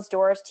close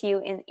doors to you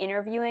in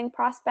interviewing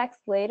prospects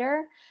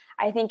later.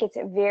 I think it's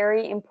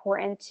very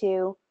important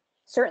to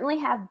certainly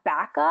have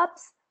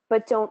backups,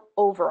 but don't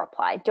over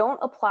apply. Don't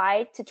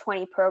apply to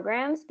 20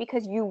 programs,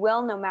 because you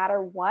will, no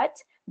matter what,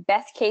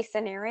 best case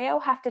scenario,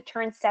 have to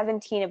turn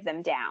 17 of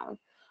them down.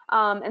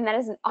 And that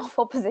is an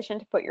awful position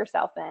to put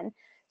yourself in.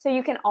 So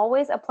you can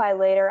always apply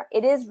later.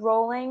 It is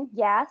rolling,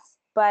 yes,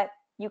 but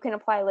you can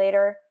apply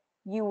later.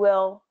 You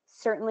will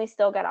certainly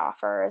still get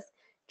offers.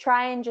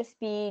 Try and just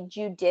be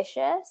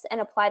judicious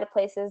and apply to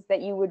places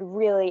that you would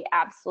really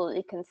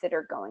absolutely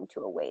consider going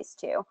to aways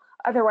to.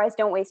 Otherwise,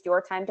 don't waste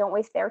your time, don't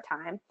waste their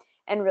time,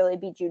 and really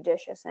be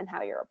judicious in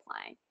how you're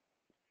applying.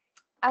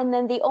 And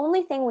then the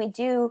only thing we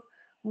do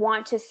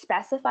want to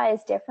specify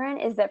as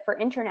different is that for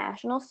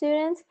international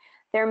students,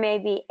 there may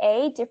be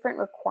different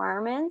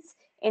requirements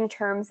in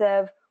terms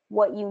of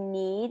what you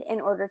need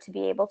in order to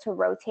be able to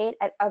rotate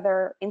at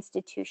other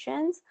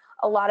institutions.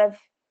 A lot of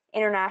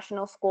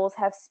international schools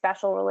have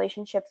special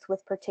relationships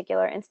with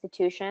particular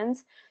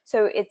institutions.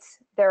 So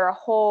there are a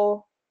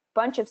whole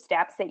bunch of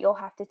steps that you'll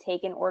have to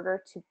take in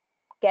order to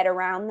get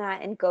around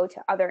that and go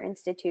to other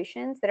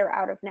institutions that are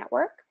out of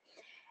network.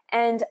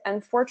 And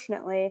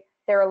unfortunately,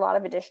 there are a lot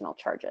of additional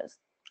charges.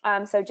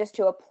 So just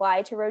to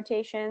apply to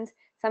rotations,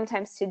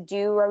 sometimes to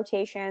do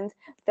rotations,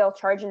 they'll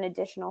charge an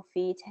additional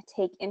fee to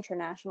take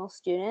international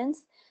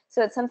students.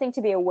 So it's something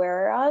to be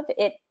aware of.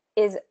 It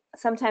is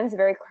sometimes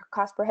very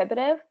cost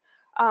prohibitive.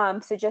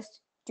 So just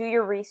do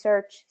your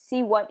research,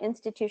 see what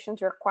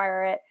institutions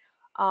require it,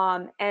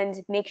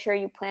 and make sure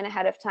you plan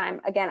ahead of time.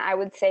 Again, I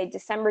would say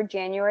December,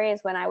 January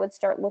is when I would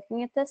start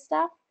looking at this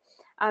stuff,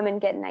 and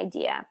get an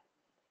idea.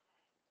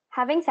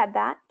 Having said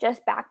that,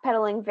 just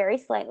backpedaling very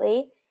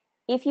slightly,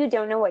 if you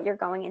don't know what you're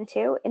going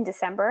into in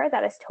December,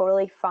 that is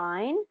totally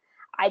fine.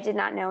 I did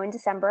not know in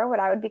December what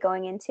I would be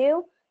going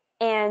into,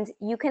 and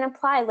you can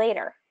apply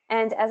later.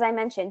 And as I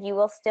mentioned, you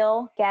will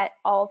still get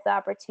all of the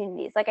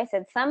opportunities. Like I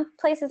said, some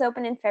places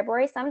open in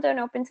February, some don't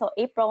open until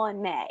April and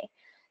May.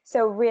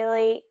 So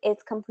really,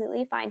 it's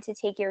completely fine to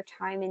take your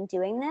time in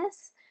doing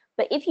this.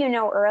 But if you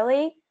know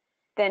early,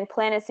 then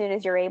plan as soon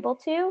as you're able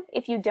to.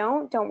 If you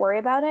don't worry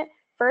about it.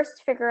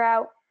 First, figure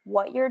out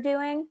what you're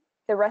doing,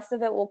 The rest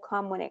of it will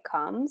come when it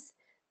comes.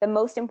 The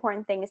most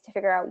important thing is to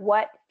figure out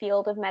what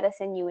field of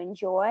medicine you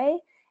enjoy,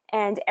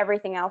 and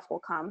everything else will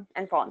come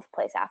and fall into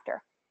place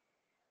after.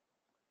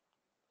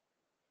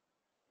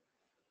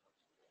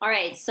 All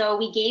right, so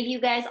we gave you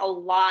guys a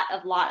lot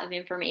of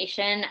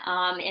information,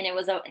 and it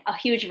was a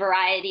huge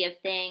variety of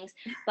things.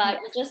 But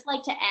we'd just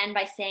like to end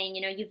by saying,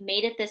 you know, you've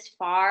made it this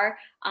far.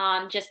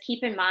 Just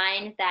keep in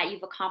mind that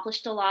you've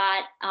accomplished a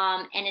lot,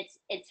 and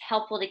it's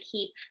helpful to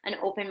keep an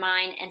open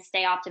mind and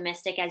stay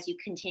optimistic as you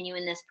continue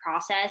in this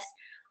process.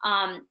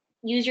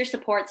 Use your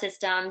support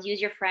systems,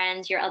 use your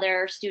friends, your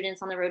other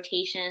students on the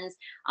rotations.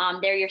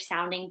 They're your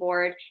sounding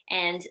board,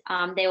 and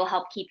they will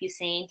help keep you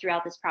sane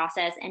throughout this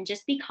process. And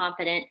just be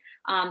confident.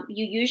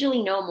 You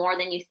usually know more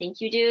than you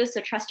think you do, so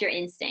trust your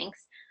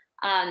instincts.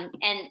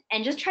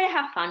 And just try to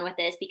have fun with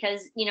this,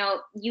 because you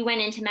know you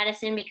went into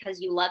medicine because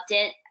you loved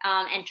it,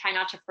 and try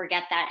not to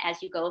forget that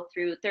as you go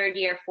through third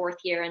year, fourth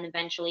year, and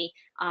eventually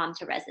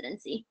to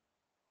residency.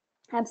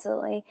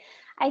 Absolutely.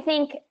 I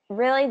think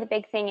really the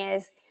big thing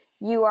is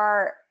you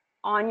are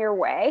on your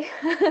way.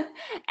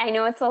 I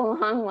know it's a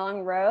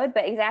long road,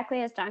 but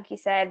exactly as Donkey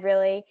said,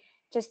 really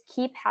just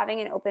keep having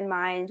an open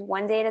mind,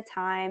 one day at a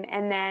time.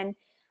 And then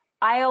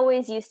I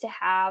always used to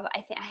have,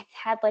 I think I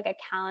had like a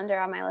calendar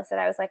on my list that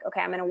I was like,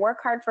 okay, I'm going to work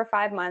hard for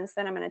 5 months,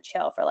 then I'm going to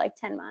chill for like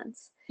 10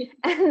 months.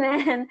 And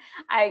then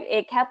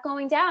it kept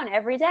going down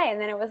every day.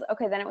 And then it was,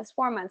 okay, then it was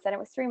 4 months, then it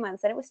was 3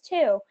 months, then it was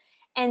 2.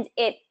 And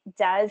it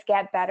does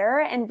get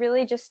better, and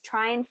really just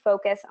try and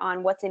focus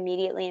on what's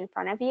immediately in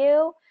front of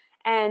you.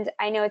 And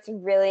I know it's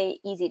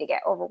really easy to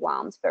get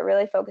overwhelmed, but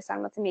really focus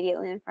on what's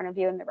immediately in front of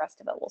you, and the rest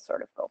of it will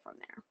sort of go from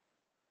there.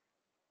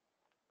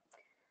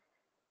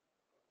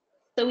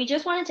 So we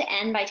just wanted to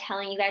end by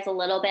telling you guys a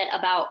little bit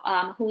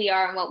about who we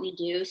are and what we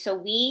do. So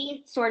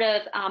we sort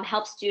of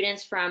help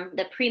students from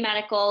the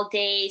pre-medical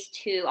days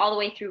to all the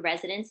way through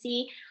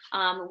residency.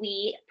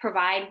 We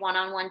provide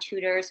one-on-one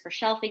tutors for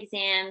shelf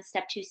exams,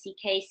 Step 2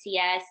 CK,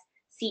 CS,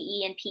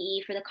 CE, and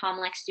PE for the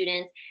COMLEX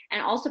students,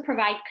 and also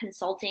provide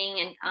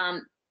consulting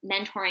and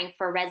mentoring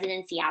for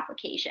residency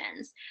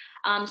applications.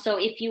 So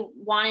if you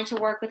wanted to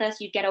work with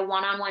us, you'd get a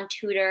one-on-one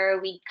tutor.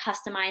 We'd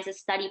customize a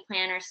study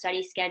plan or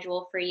study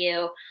schedule for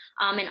you.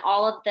 And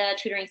all of the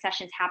tutoring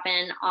sessions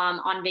happen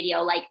on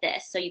video like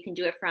this, so you can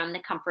do it from the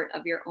comfort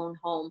of your own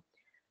home.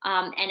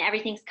 And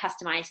everything's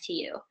customized to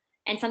you.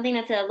 And something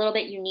that's a little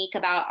bit unique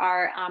about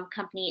our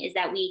company is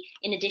that we,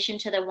 in addition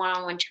to the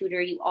one-on-one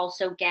tutor, you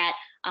also get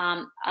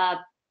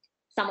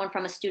someone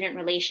from a student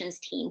relations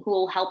team who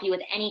will help you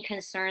with any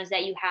concerns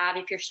that you have.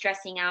 If you're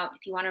stressing out,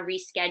 if you want to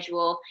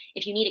reschedule,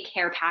 if you need a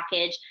care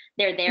package,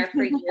 they're there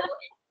for you, and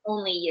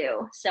only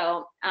you.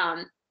 So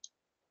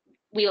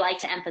we like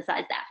to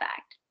emphasize that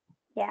fact.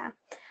 Yeah.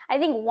 I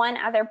think one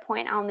other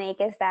point I'll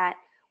make is that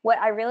what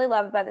I really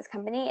love about this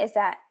company is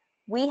that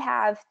we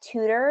have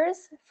tutors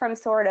from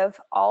sort of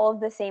all of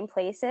the same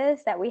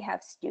places that we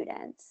have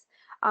students.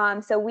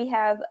 So we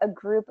have a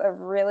group of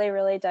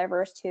really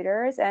diverse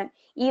tutors, and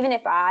even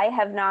if I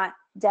have not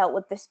dealt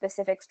with the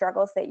specific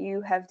struggles that you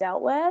have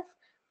dealt with,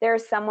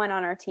 there's someone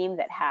on our team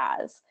that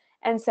has.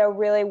 And so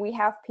really we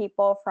have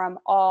people from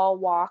all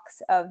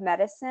walks of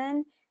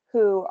medicine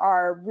who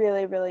are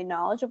really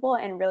knowledgeable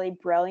and really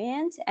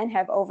brilliant and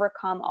have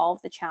overcome all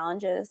of the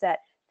challenges that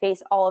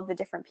face all of the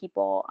different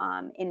people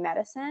in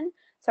medicine.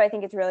 So I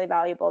think it's really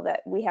valuable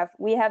that we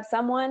have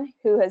someone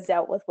who has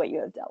dealt with what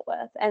you have dealt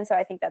with. And so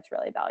I think that's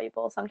really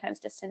valuable sometimes,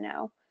 just to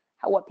know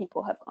what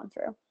people have gone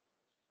through.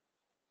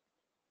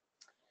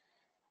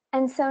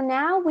 And so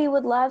now we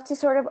would love to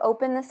sort of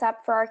open this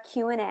up for our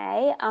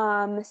Q&A.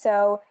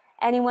 So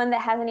anyone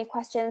that has any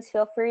questions,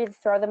 feel free to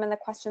throw them in the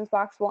questions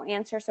box. We'll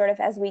answer sort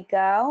of as we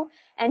go.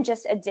 And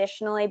just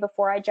additionally,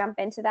 before I jump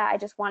into that, I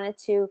just wanted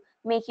to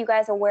make you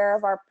guys aware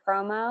of our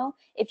promo.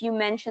 If you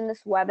mention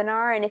this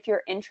webinar, and if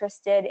you're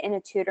interested in a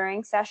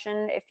tutoring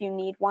session, if you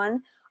need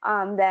one,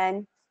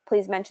 then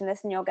please mention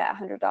this and you'll get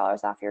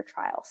 $100 off your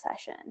trial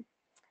session.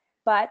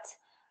 But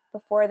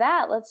before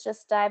that, let's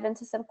just dive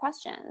into some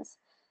questions.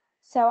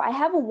 So I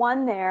have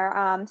one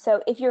there.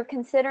 So if you're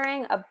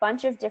considering a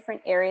bunch of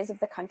different areas of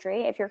the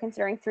country, if you're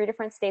considering 3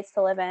 different states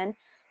to live in,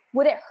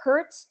 would it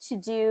hurt to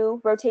do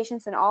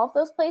rotations in all of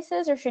those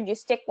places, or should you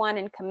stick one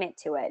and commit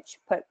to it?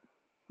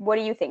 What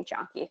do you think,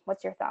 Jonky?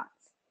 What's your thoughts?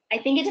 I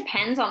think it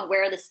depends on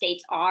where the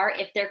states are.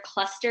 If they're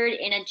clustered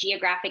in a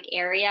geographic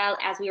area,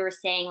 as we were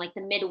saying, like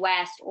the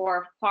Midwest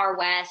or far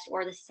west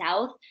or the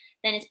South,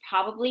 then it's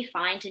probably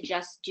fine to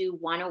just do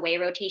one away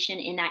rotation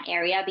in that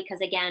area,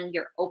 because again,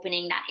 you're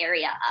opening that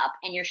area up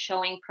and you're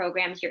showing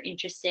programs you're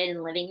interested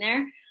in living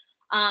there.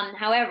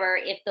 However,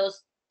 if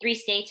those 3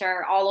 states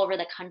are all over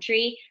the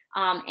country,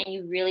 and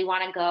you really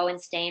want to go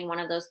and stay in one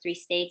of those 3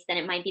 states, then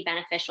it might be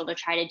beneficial to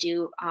try to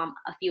do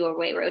a few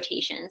away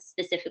rotations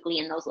specifically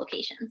in those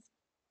locations.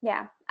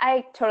 Yeah,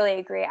 I totally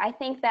agree. I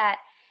think that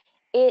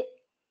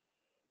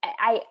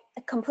I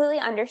completely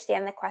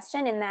understand the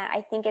question, in that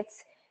I think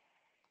it's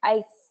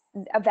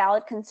a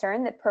valid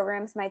concern that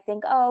programs might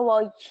think, oh,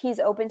 well, he's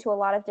open to a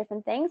lot of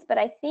different things. But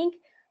I think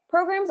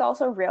programs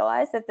also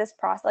realize that this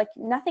process, like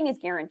nothing is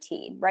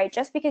guaranteed, right?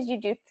 Just because you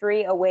do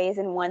 3 aways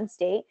in one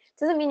state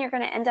doesn't mean you're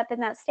going to end up in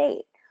that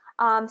state.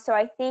 So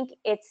I think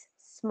it's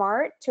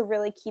smart to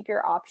really keep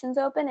your options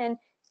open and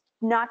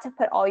not to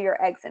put all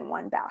your eggs in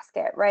one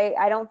basket, right?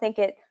 I don't think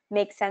it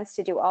makes sense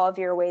to do all of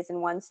your aways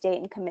in one state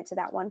and commit to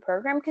that one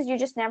program, because you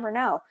just never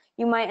know.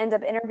 You might end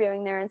up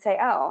interviewing there and say,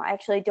 oh, I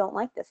actually don't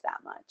like this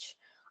that much.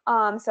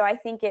 So I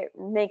think it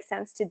makes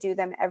sense to do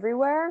them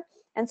everywhere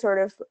and sort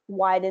of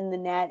widen the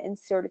net and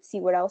sort of see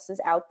what else is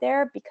out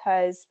there,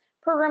 because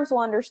programs will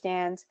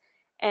understand,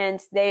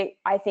 and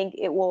I think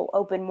it will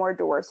open more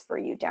doors for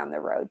you down the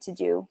road to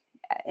do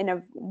in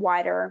a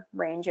wider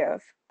range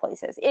of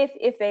places,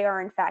 if they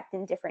are in fact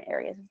in different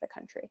areas of the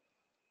country.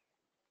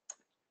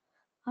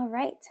 All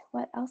right,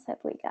 what else have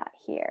we got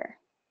here?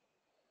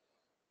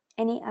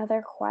 Any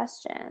other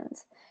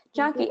questions?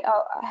 Junkie,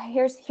 oh,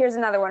 here's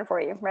another one for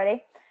you.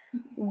 Ready?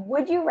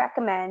 Would you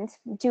recommend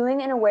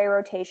doing an away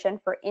rotation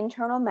for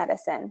internal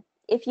medicine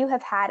if you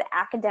have had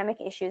academic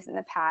issues in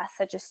the past,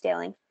 such as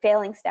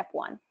failing step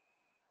 1?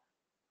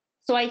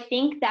 So I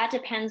think that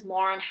depends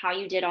more on how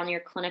you did on your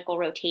clinical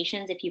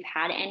rotations, if you've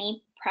had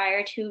any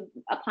prior to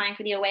applying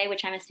for the away,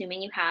 which I'm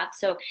assuming you have.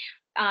 So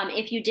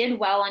if you did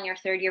well on your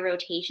 3rd-year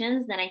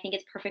rotations, then I think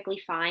it's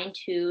perfectly fine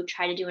to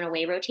try to do an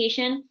away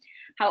rotation.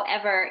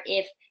 However,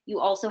 if you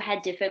also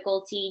had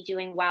difficulty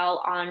doing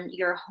well on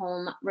your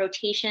home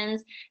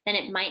rotations, then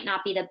it might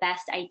not be the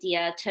best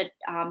idea to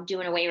do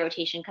an away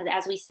rotation, because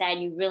as we said,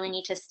 you really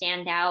need to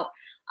stand out.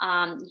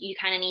 You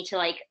kind of need to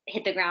like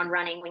hit the ground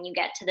running when you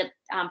get to the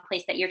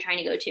place that you're trying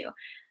to go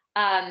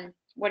to.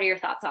 What are your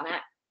thoughts on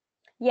that?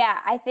 Yeah,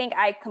 I think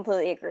I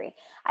completely agree.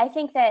 I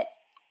think that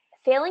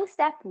failing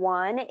step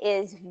 1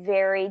 is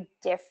very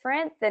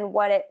different than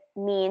what it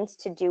means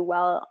to do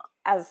well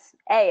as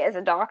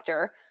a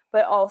doctor,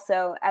 but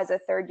also as a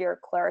 3rd-year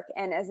clerk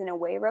and as an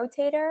away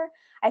rotator.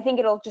 I think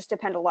it'll just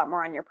depend a lot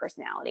more on your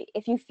personality.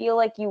 If you feel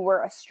like you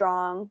were a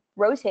strong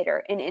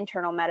rotator in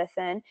internal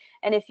medicine,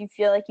 and if you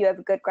feel like you have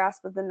a good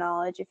grasp of the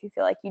knowledge, if you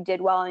feel like you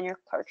did well in your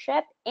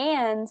clerkship,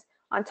 and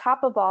on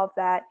top of all of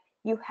that,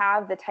 you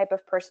have the type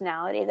of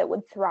personality that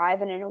would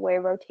thrive in an away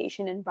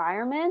rotation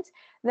environment,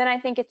 then I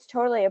think it's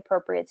totally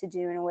appropriate to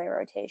do an away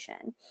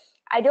rotation.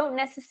 I don't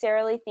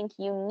necessarily think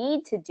you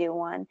need to do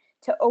one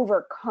to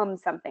overcome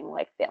something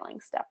like failing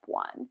step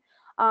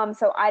 1.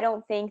 So I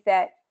don't think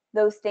that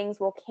those things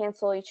will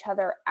cancel each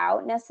other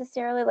out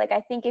necessarily. Like,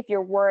 I think if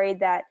you're worried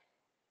that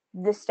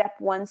the step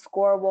 1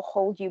 score will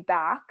hold you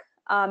back,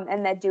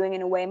 and that doing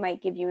an away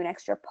might give you an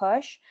extra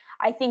push,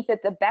 I think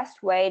that the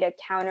best way to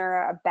counter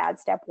a bad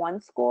step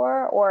 1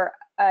 score or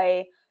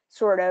a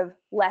sort of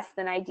less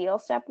than ideal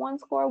step 1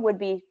 score would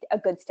be a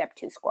good step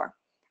 2 score.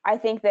 I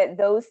think that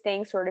those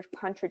things sort of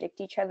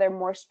contradict each other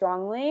more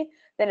strongly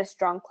than a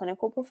strong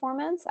clinical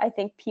performance. I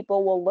think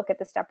people will look at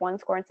the step 1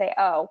 score and say,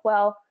 oh,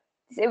 well,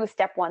 it was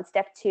step 1,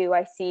 step 2,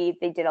 I see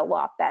they did a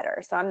lot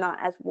better, so I'm not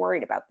as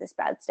worried about this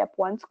bad step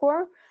 1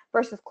 score.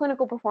 Versus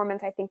clinical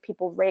performance, I think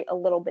people rate a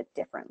little bit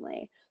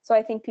differently. So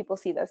I think people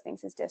see those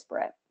things as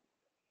disparate.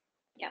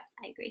 Yeah,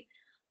 I agree.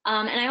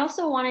 And I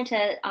also wanted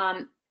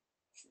to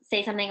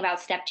say something about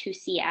step 2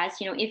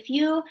 CS. You know, if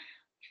you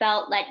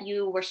felt that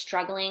you were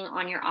struggling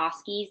on your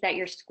OSCEs that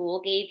your school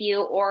gave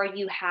you, or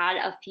you had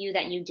a few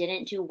that you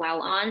didn't do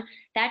well on,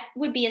 that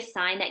would be a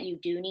sign that you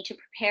do need to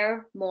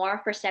prepare more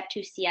for step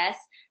 2 CS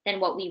than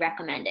what we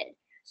recommended.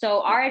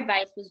 So our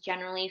advice was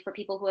generally for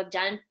people who have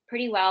done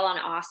pretty well on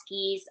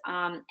OSCEs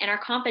and are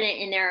confident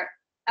in their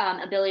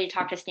ability to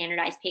talk to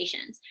standardized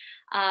patients.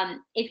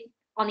 If,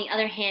 on the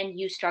other hand,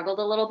 you struggled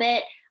a little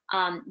bit,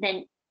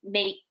 then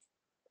maybe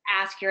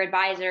ask your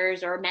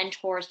advisors or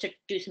mentors to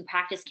do some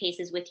practice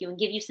cases with you and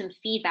give you some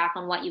feedback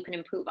on what you can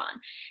improve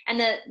on. And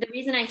the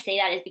reason I say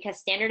that is because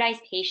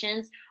standardized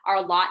patients are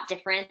a lot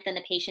different than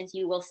the patients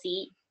you will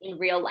see in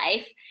real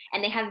life,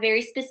 and they have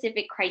very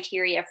specific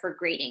criteria for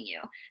grading you.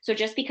 So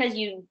just because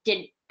you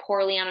did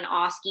poorly on an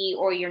OSCE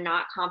or you're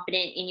not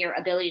confident in your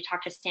ability to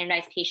talk to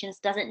standardized patients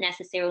doesn't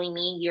necessarily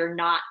mean you're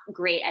not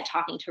great at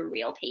talking to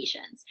real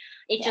patients.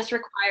 It just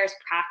requires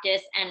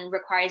practice and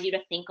requires you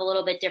to think a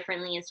little bit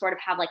differently and sort of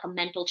have like a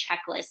mental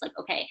checklist, like,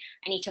 okay,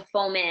 I need to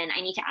foam in,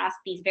 I need to ask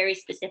these very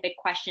specific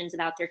questions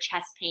about their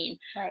chest pain.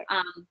 Right.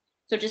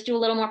 So just do a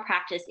little more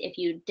practice if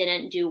you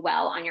didn't do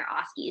well on your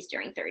OSCEs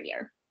during 3rd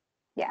year.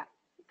 Yeah,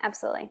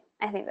 absolutely.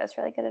 I think that's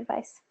really good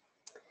advice.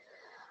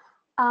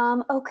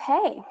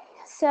 Okay,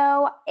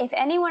 so if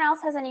anyone else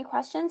has any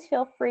questions,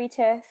 feel free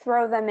to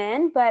throw them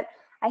in. But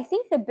I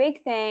think the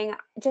big thing,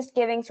 just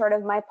giving sort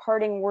of my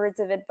parting words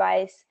of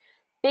advice,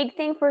 big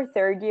thing for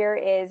 3rd year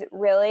is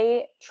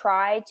really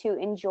try to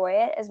enjoy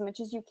it as much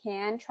as you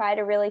can. Try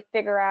to really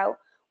figure out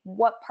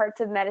what parts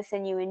of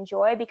medicine you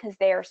enjoy, because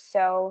they are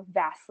so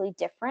vastly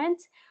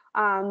different.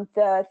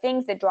 The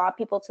things that draw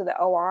people to the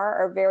OR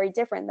are very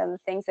different than the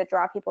things that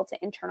draw people to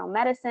internal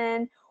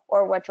medicine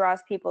or what draws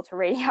people to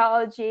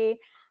radiology.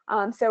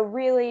 So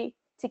really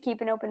to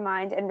keep an open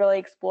mind and really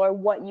explore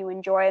what you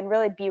enjoy and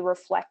really be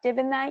reflective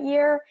in that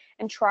year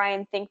and try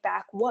and think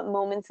back, what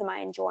moments am I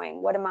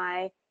enjoying? What am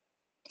I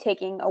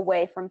taking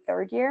away from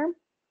third year,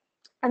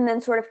 and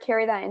then sort of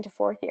carry that into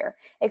fourth year.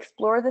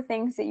 Explore the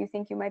things that you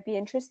think you might be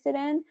interested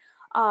in,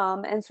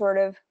 and sort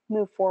of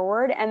move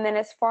forward. And then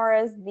as far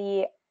as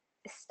the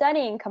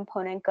studying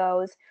component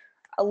goes,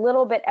 a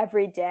little bit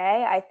every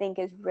day, I think,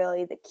 is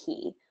really the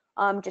key.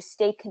 Just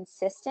stay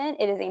consistent.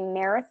 It is a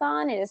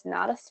marathon. It is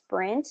not a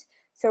sprint.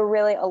 So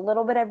really a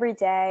little bit every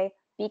day,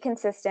 be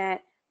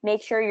consistent,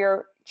 make sure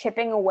you're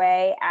chipping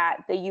away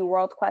at the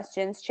UWorld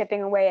questions,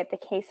 chipping away at the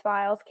case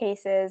files,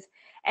 cases,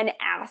 and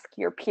ask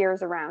your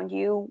peers around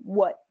you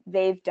what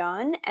they've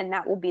done. And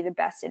that will be the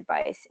best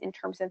advice in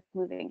terms of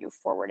moving you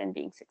forward and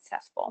being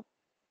successful.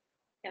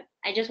 Yep.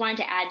 I just wanted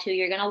to add too,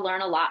 you're going to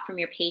learn a lot from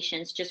your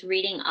patients. Just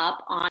reading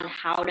up on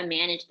how to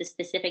manage the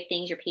specific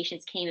things your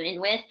patients came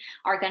in with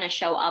are going to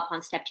show up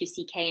on step 2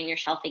 CK and your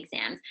shelf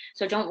exams.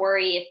 So don't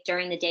worry if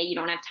during the day you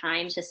don't have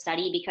time to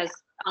study, because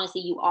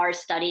honestly, you are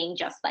studying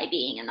just by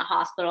being in the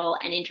hospital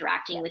and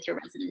interacting with your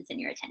residents and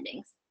your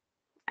attendings.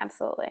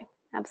 Absolutely.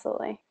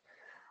 Absolutely.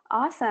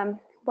 Awesome.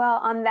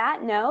 Well, on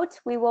that note,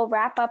 we will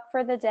wrap up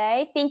for the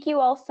day. Thank you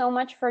all so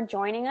much for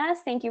joining us.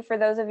 Thank you for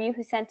those of you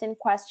who sent in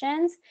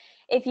questions.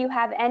 If you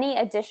have any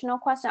additional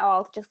questions,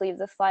 I'll just leave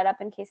the slide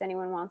up in case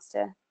anyone wants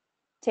to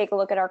take a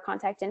look at our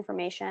contact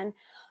information.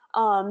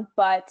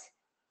 But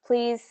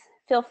please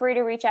feel free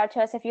to reach out to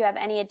us if you have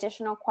any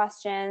additional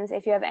questions,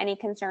 if you have any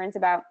concerns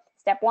about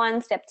step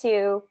 1, step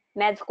 2,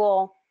 med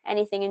school,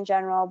 anything in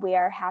general. We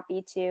are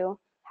happy to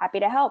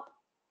help.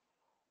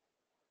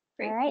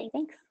 Great. All right,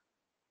 thanks.